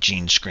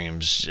Gene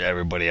screams,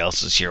 "Everybody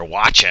else is here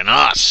watching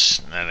us,"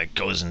 and then it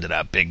goes into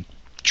that big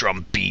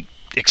drum beat,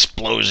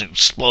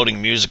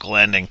 exploding musical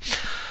ending.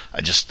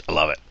 I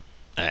love it.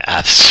 I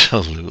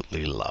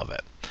absolutely love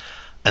it.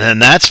 And then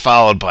that's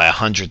followed by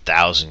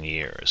 100,000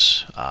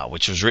 Years,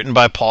 which was written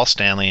by Paul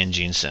Stanley and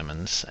Gene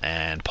Simmons,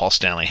 and Paul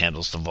Stanley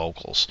handles the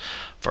vocals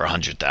for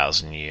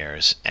 100,000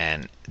 Years.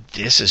 And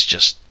this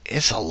is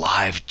it's a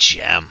live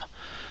gem.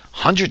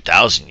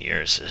 100,000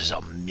 Years is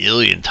a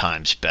million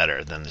times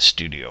better than the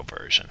studio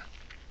version.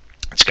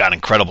 It's got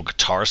incredible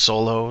guitar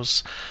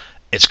solos.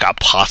 It's got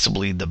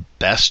possibly the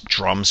best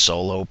drum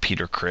solo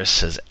Peter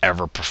Criss has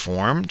ever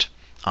performed.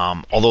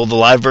 Although the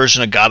live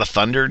version of God of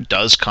Thunder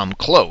does come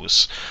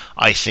close,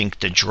 I think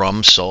the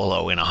drum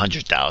solo in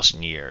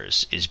 100,000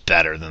 Years is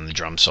better than the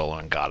drum solo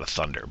in God of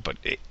Thunder, but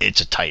it's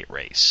a tight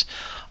race.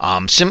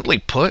 Simply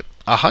put,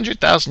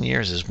 100,000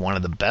 Years is one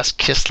of the best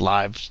Kiss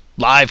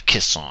live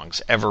Kiss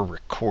songs ever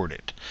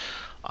recorded.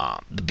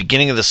 The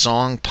beginning of the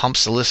song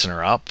pumps the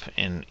listener up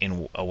in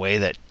a way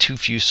that too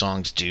few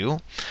songs do,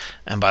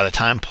 and by the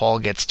time Paul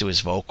gets to his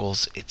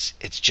vocals,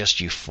 it's just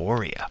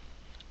euphoria.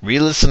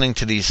 Re-listening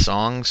to these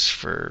songs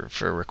for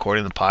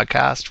recording the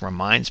podcast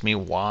reminds me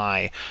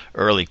why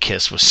early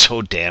Kiss was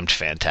so damned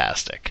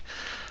fantastic.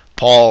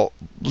 Paul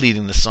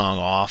leading the song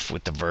off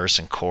with the verse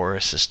and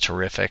chorus is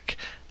terrific,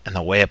 and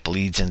the way it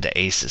bleeds into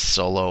Ace's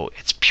solo,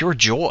 it's pure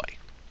joy.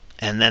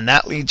 And then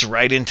that leads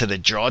right into the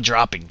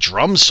jaw-dropping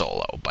drum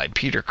solo by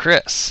Peter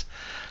Criss.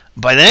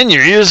 By then,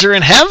 your ears are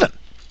in heaven.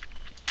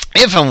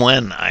 If and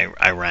when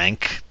I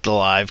rank the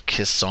live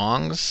Kiss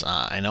songs,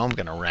 I know I'm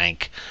going to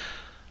rank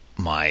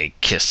my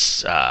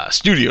Kiss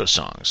studio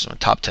songs, my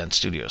top 10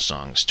 studio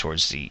songs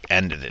towards the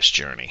end of this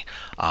journey.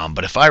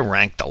 But if I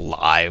rank the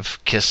live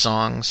Kiss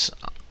songs,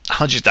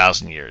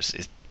 100,000 Years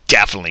is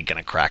definitely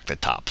going to crack the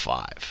top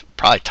 5,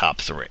 probably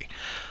top 3.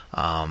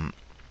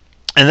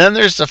 And then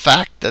there's the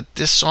fact that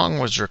this song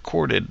was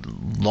recorded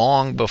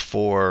long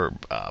before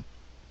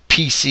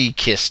PC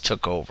Kiss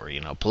took over,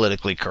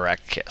 politically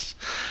correct Kiss.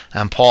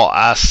 And Paul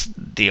asked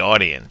the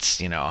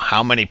audience,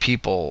 how many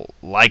people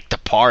like to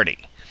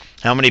party?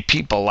 How many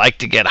people like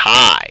to get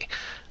high?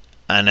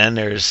 And then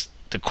there's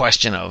the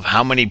question of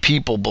how many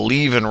people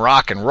believe in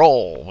rock and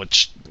roll,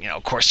 which,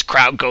 of course, the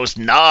crowd goes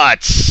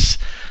nuts.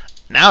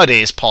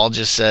 Nowadays, Paul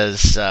just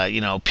says,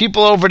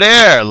 people over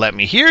there, let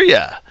me hear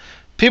you.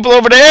 People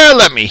over there,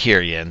 let me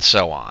hear you, and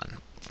so on.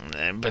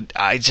 But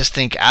I just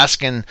think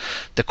asking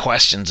the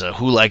questions of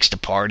who likes to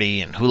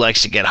party and who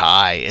likes to get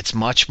high, it's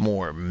much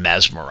more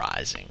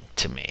mesmerizing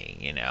to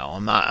me.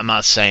 I'm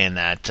not saying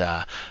that,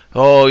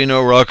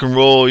 rock and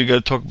roll, you got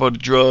to talk about the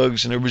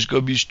drugs and everybody's got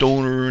to be a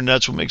stoner and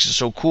that's what makes it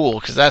so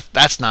cool, because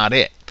that's not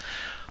it.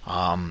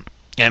 And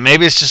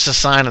maybe it's just a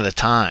sign of the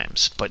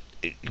times, but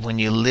when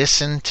you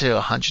listen to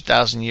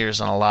 100,000 Years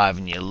Unalive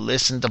and you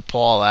listen to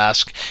Paul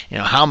ask,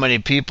 how many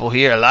people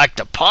here like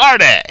to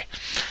party?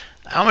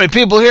 How many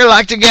people here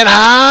like to get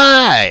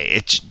high?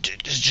 It's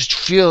just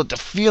the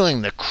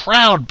feeling, the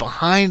crowd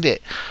behind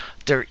it.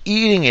 They're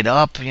eating it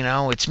up,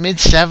 It's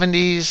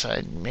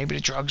mid-70s. Maybe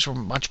the drugs were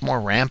much more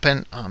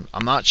rampant. I'm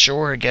not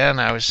sure. Again,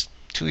 I was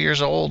 2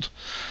 years old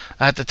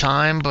at the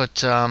time,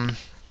 but,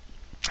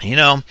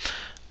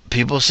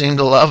 people seem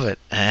to love it.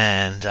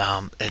 And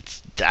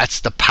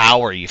that's the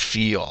power you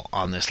feel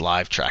on this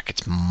live track.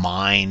 It's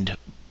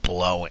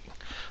mind-blowing.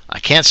 I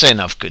can't say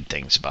enough good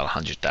things about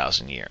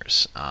 100,000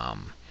 Years.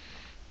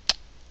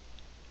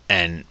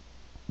 And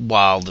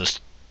while the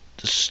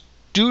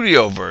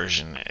studio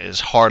version is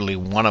hardly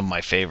one of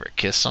my favorite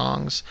Kiss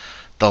songs,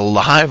 the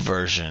live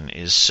version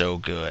is so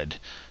good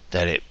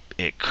that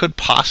it could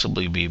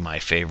possibly be my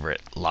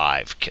favorite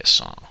live Kiss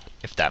song,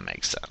 if that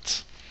makes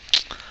sense.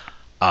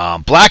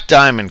 Black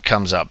Diamond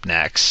comes up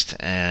next,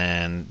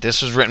 and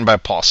this was written by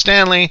Paul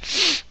Stanley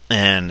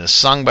and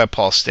sung by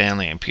Paul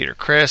Stanley and Peter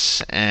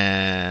Criss,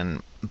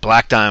 and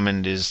Black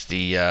Diamond is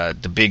the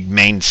big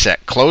main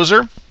set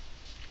closer.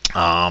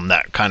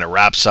 That kind of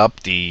wraps up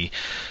the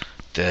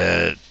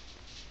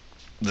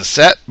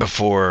set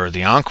before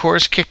the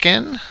encores kick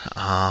in.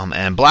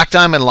 And Black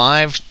Diamond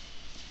Live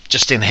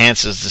just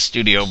enhances the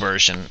studio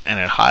version, and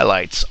it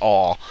highlights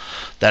all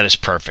that is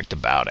perfect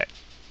about it.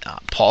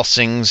 Paul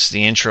sings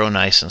the intro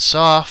nice and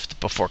soft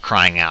before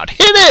crying out,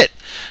 "Hit it!"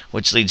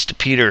 which leads to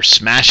Peter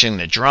smashing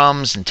the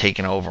drums and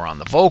taking over on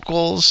the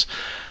vocals.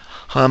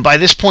 By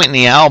this point in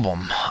the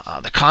album,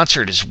 the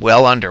concert is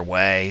well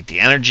underway. The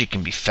energy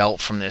can be felt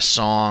from this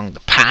song.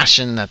 The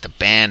passion that the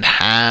band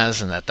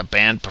has and that the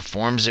band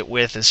performs it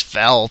with is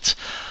felt.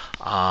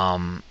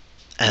 And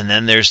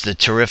then there's the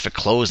terrific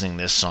closing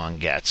this song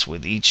gets,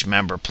 with each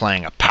member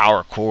playing a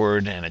power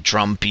chord and a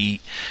drum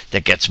beat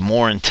that gets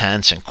more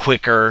intense and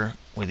quicker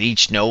with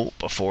each note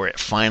before it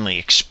finally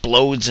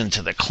explodes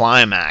into the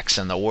climax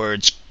and the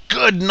words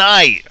 "Good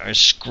night" are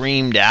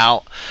screamed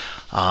out.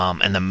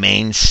 And the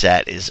main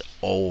set is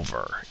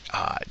over.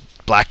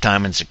 Black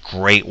Diamond's a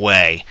great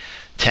way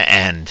to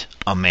end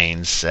a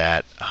main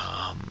set.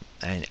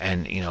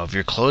 And if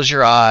you close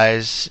your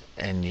eyes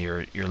and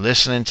you're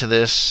listening to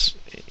this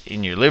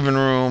in your living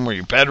room or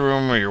your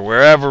bedroom or your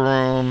wherever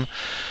room,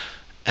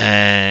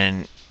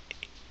 and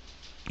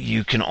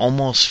you can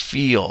almost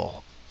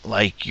feel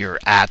like you're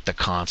at the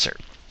concert.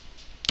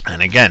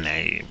 And again,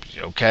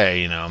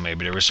 okay,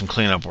 maybe there was some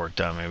cleanup work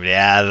done. Maybe they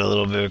added a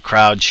little bit of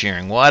crowd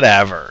cheering,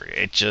 whatever.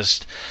 It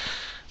just,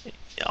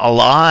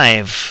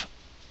 Alive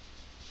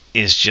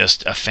is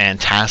just a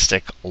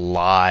fantastic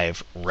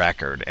live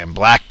record. And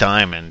Black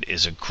Diamond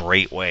is a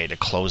great way to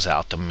close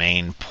out the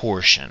main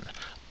portion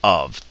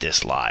of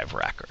this live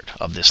record,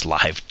 of this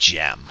live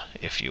gem,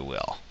 if you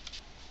will.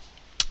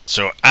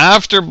 So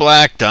after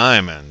Black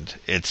Diamond,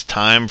 it's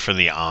time for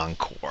the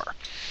encore.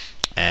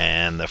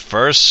 And the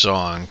first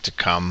song to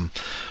come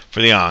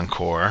for the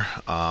encore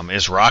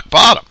is Rock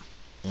Bottom.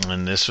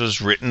 And this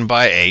was written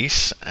by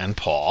Ace and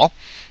Paul.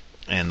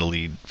 And the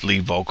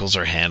lead vocals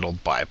are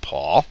handled by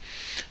Paul.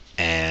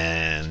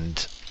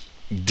 And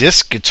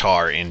this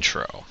guitar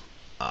intro,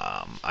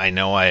 I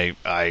know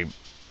I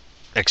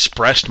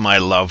expressed my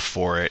love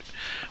for it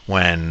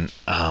when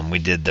we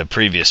did the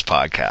previous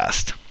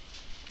podcast.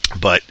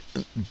 But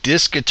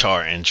this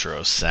guitar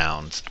intro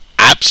sounds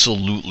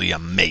absolutely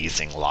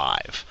amazing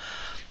live.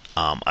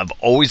 I've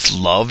always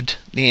loved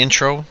the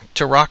intro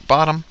to Rock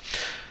Bottom,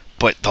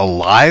 but the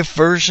live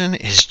version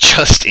is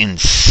just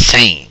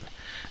insane.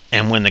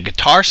 And when the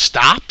guitar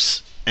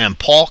stops and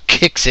Paul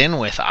kicks in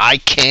with I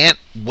Can't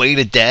Wait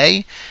a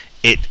Day,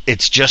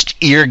 it's just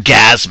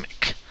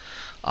eargasmic.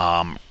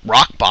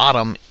 Rock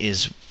Bottom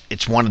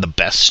it's one of the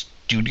best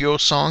studio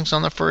songs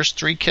on the first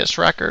 3 Kiss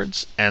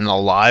records, and the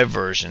live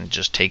version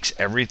just takes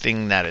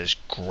everything that is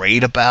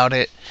great about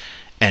it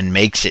and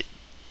makes it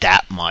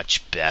that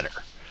much better.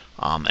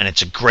 And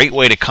it's a great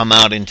way to come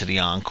out into the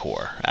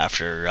encore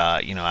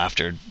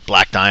after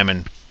Black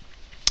Diamond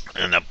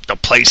and the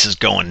place is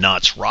going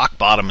nuts. Rock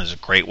Bottom is a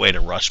great way to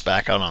rush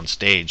back out on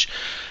stage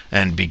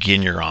and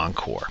begin your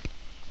encore.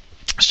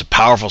 It's a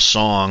powerful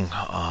song,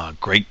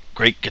 great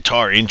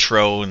guitar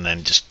intro, and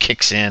then just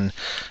kicks in.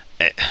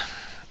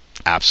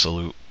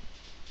 Absolute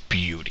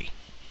beauty.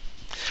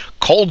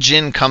 Cold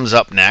Gin comes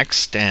up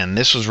next, and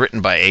this was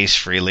written by Ace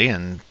Frehley,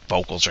 and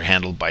vocals are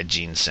handled by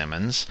Gene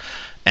Simmons.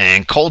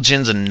 And Cold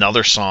Gin's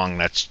another song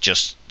that's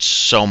just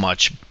so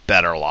much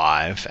better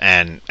live.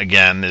 And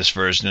again, this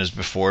version is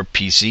before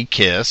PC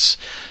Kiss.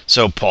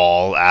 So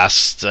Paul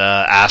asked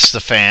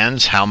the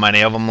fans how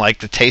many of them like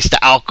the taste of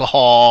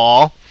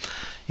alcohol.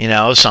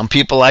 Some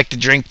people like to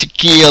drink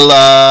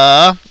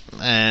tequila.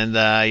 And,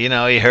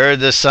 he heard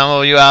there's some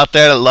of you out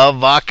there that love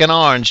vodka and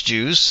orange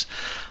juice.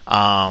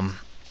 And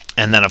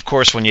then, of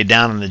course, when you're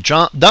down in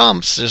the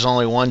dumps, there's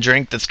only one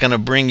drink that's going to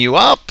bring you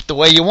up the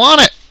way you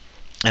want it.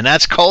 And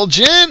that's Cold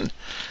Gin. And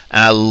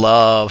I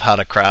love how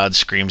the crowd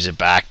screams it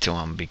back to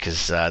them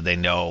because they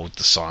know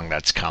the song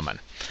that's coming.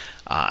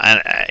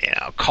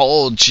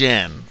 Cold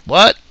Gin.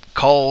 What?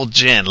 Cold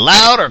Gin.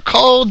 Louder,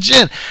 Cold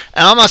Gin.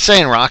 And I'm not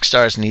saying rock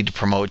stars need to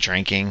promote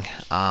drinking,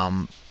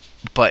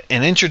 but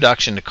an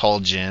introduction to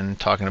Cold Gin,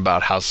 talking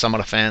about how some of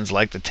the fans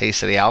like the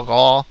taste of the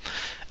alcohol,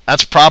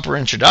 that's a proper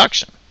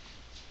introduction.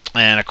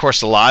 And, of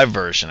course, the live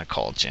version of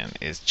Cold Gin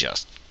is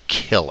just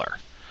killer.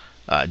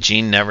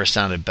 Gene never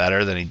sounded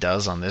better than he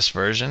does on this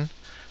version.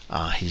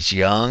 He's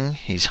young,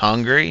 he's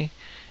hungry,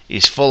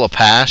 he's full of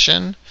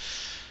passion,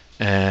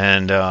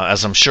 and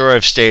as I'm sure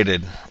I've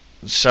stated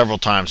several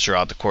times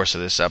throughout the course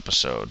of this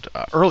episode,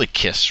 early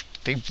Kiss,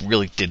 they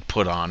really did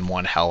put on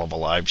one hell of a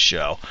live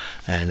show.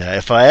 And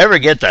if I ever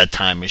get that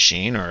time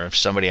machine, or if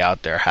somebody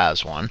out there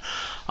has one,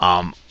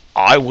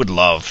 I would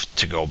love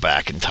to go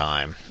back in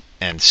time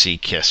and see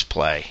Kiss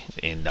play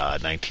in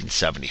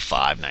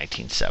 1975,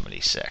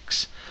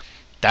 1976.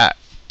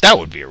 That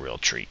would be a real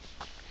treat.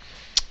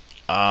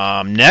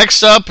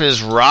 Next up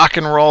is Rock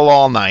and Roll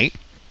All Night,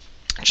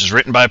 which is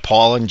written by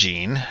Paul and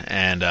Gene,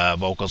 and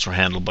vocals were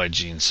handled by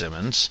Gene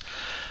Simmons.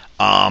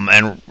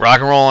 And Rock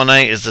and Roll All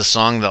Night is the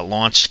song that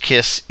launched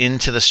Kiss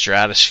into the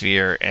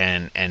stratosphere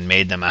and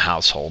made them a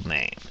household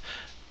name.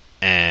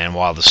 And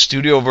while the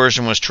studio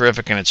version was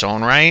terrific in its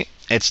own right,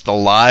 it's the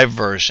live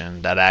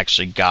version that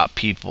actually got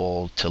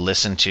people to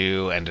listen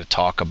to and to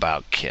talk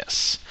about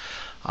Kiss.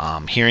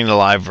 Hearing the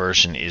live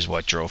version is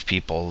what drove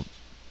people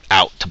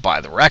out to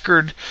buy the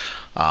record.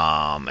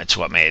 It's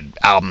what made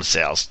album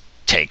sales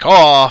take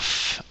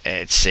off.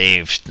 It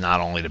saved not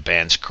only the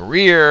band's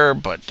career,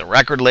 but the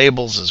record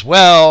labels as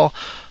well.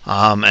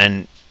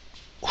 And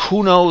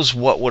who knows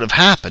what would have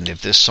happened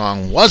if this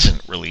song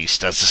wasn't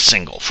released as a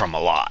single from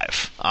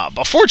Alive.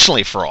 But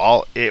fortunately for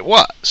all, it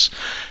was.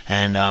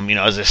 And,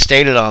 as I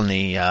stated on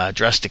the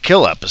Dress to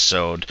Kill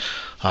episode,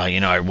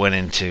 I went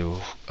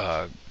into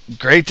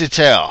great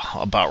detail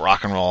about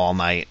Rock and Roll All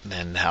Night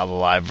and how the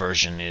live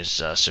version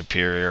is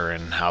superior,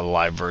 and how the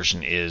live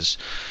version is...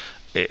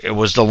 It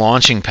was the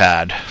launching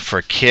pad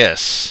for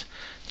Kiss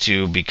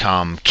to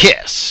become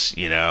Kiss,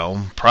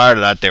 Prior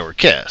to that, they were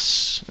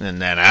Kiss. And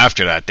then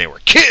after that, they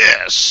were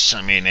Kiss.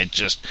 I mean, it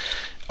just...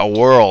 a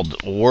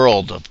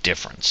world of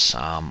difference,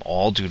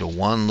 all due to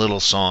one little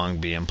song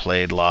being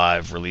played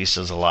live, released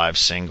as a live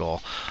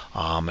single,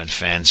 and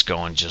fans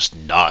going just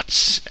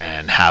nuts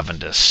and having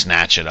to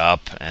snatch it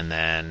up and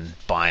then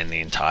buying the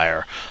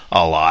entire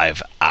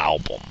live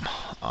album.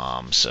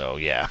 So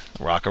yeah,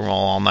 Rock and Roll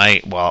All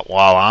Night.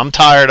 While I'm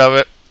tired of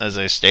it, as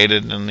I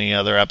stated in the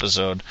other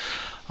episode,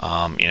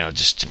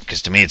 just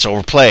because to me it's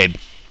overplayed,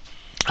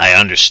 I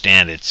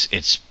understand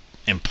its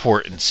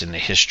importance in the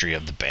history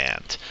of the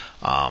band,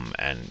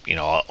 and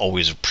I'll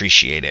always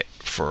appreciate it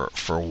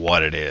for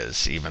what it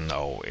is, even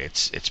though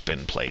it's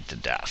been played to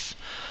death.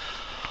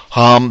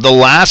 The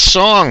last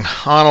song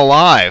on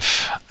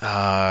Alive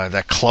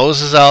that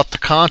closes out the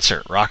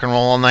concert, Rock and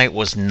Roll All Night,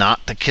 was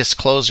not the Kiss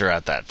closer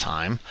at that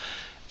time.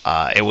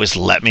 It was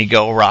Let Me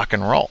Go Rock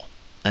and Roll.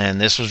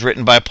 And this was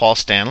written by Paul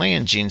Stanley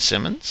and Gene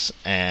Simmons,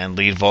 and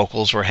lead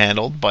vocals were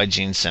handled by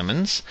Gene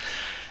Simmons.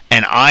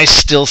 And I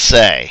still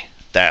say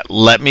that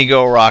Let Me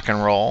Go Rock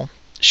and Roll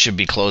should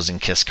be closing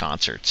Kiss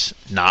concerts,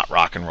 not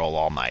Rock and Roll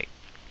All Night.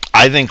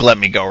 I think Let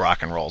Me Go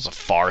Rock and Roll is a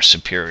far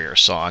superior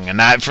song, and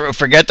that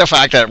forget the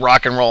fact that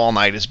Rock and Roll All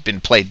Night has been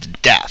played to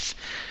death.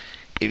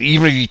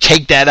 Even if you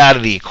take that out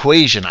of the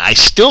equation, I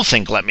still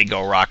think Let Me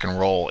Go Rock and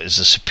Roll is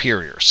a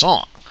superior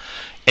song.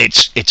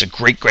 It's a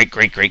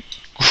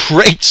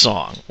great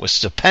song with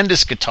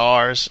stupendous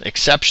guitars,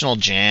 exceptional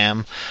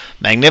jam,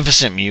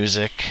 magnificent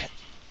music.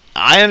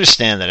 I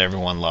understand that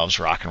everyone loves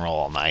Rock and Roll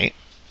All Night.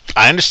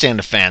 I understand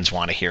the fans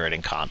want to hear it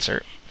in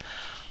concert.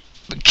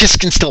 But Kiss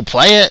can still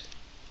play it,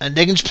 and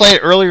they can just play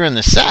it earlier in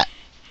the set.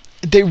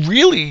 They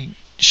really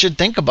should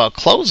think about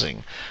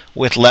closing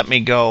with Let Me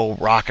Go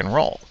Rock and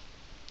Roll.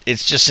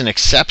 It's just an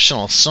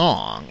exceptional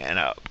song and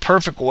a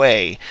perfect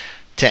way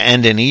to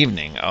end an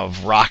evening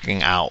of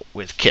rocking out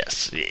with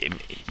Kiss.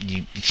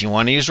 If you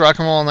want to use Rock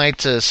and Roll All Night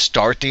to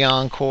start the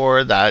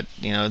encore, that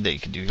they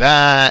could do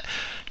that.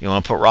 You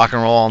want to put Rock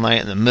and Roll All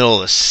Night in the middle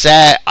of the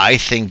set, I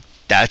think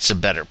that's a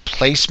better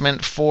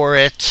placement for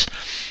it.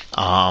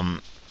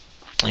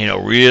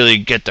 Really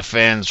get the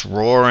fans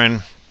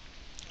roaring.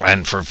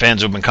 And for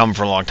fans who've been coming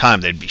for a long time,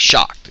 they'd be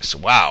shocked. They say,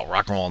 wow,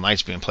 Rock and Roll All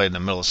Night's being played in the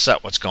middle of the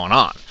set. What's going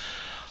on?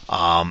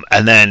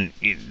 And then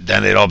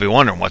they'd all be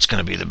wondering what's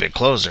going to be the big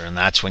closer, and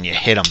that's when you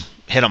hit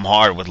them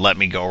hard with "Let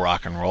Me Go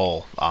Rock and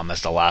Roll"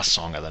 as the last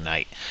song of the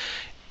night.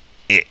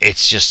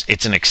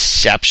 It's an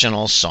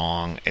exceptional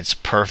song. It's a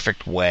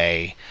perfect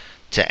way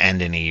to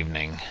end an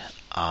evening,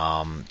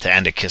 to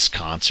end a Kiss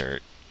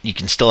concert. You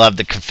can still have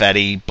the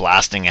confetti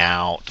blasting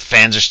out.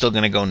 Fans are still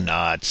going to go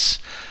nuts.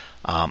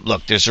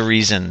 Look, there's a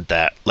reason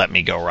that "Let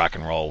Me Go Rock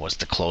and Roll" was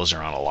the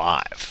closer on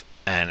Alive.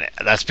 And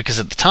that's because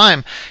at the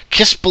time,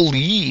 Kiss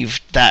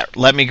believed that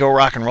Let Me Go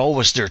Rock and Roll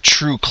was their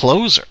true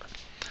closer.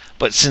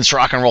 But since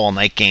Rock and Roll All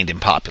Night gained in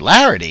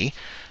popularity,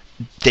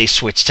 they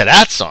switched to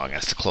that song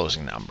as the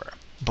closing number.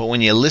 But when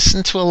you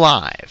listen to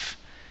Alive,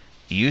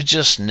 you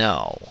just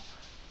know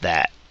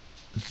that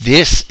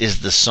this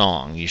is the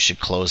song you should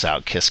close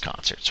out Kiss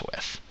concerts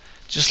with.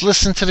 Just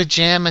listen to the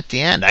jam at the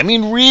end. I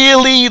mean,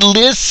 really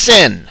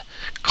listen.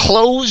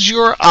 Close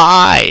your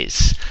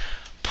eyes.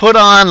 Put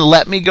on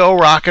Let Me Go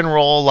Rock and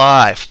Roll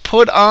Live.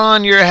 Put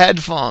on your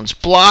headphones.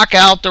 Block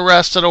out the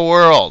rest of the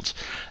world.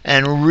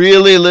 And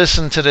really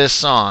listen to this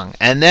song.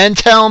 And then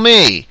tell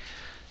me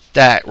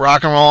that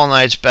Rock and Roll All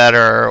Night's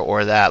better,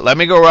 or that Let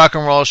Me Go Rock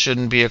and Roll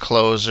shouldn't be a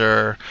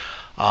closer.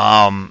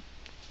 I'd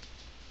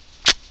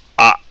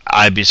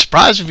be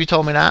surprised if you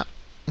told me that.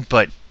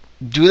 But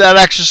do that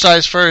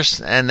exercise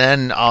first, and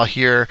then I'll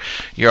hear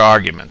your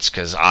arguments.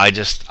 Because I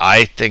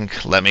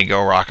think Let Me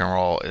Go Rock and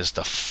Roll is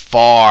the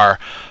far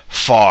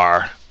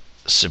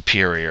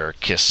superior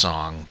Kiss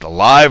song. The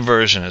live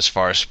version is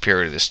far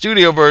superior to the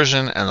studio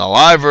version, and the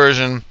live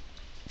version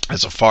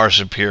is a far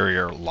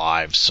superior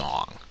live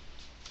song.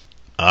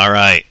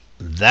 Alright,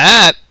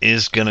 that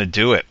is going to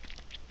do it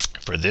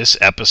for this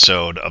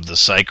episode of the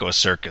Psycho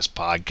Circus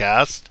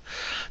podcast.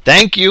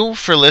 Thank you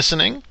for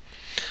listening.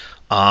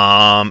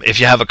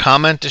 If you have a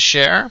comment to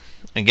share,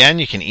 again,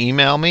 you can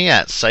email me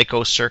at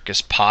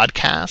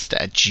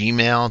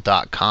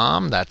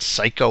psychocircuspodcast@gmail.com. That's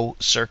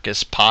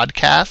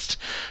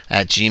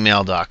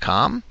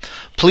psychocircuspodcast@gmail.com.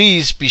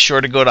 Please be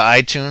sure to go to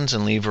iTunes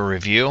and leave a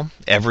review.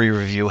 Every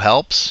review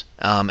helps.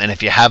 And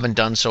if you haven't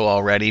done so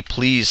already,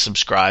 please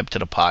subscribe to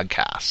the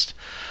podcast.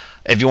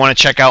 If you want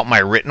to check out my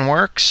written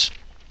works,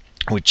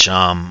 which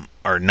are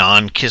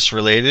non-Kiss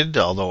related,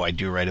 although I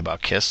do write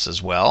about Kiss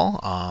as well.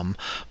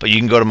 But you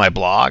can go to my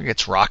blog.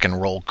 It's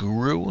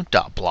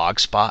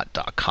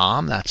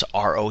rockandrollguru.blogspot.com. That's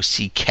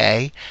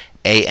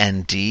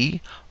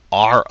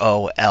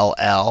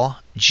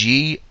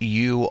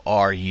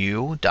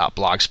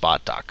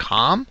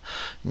rockandrollguru.blogspot.com.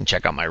 You can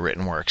check out my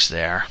written works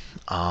there.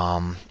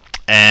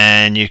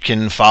 And you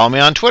can follow me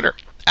on Twitter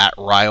at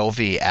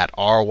RyoV, at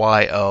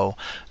RYOVIE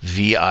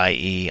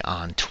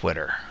on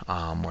Twitter,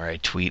 where I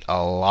tweet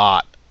a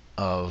lot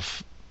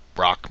of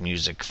rock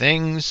music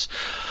things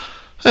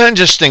and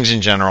just things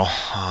in general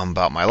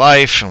about my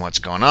life and what's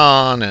going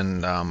on,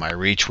 and I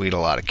retweet a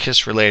lot of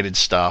Kiss related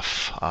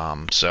stuff,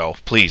 so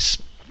please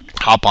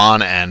hop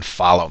on and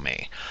follow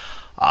me.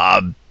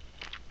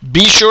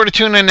 Be sure to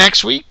tune in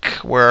next week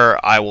where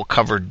I will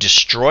cover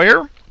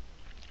Destroyer,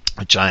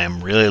 which I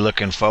am really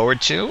looking forward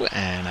to,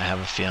 and I have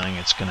a feeling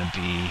it's going to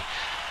be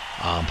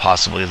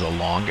possibly the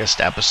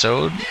longest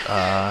episode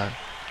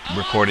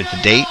recorded to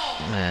date,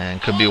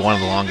 and could be one of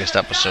the longest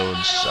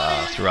episodes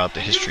throughout the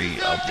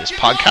history of this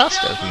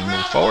podcast as we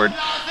move forward,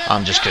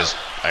 just because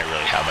I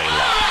really have a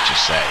lot to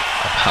say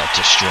about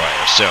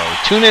Destroyer. So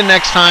tune in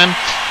next time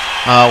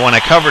when I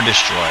cover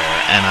Destroyer,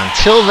 and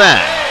until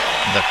then,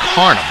 the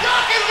carnival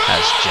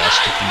has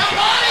just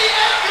begun.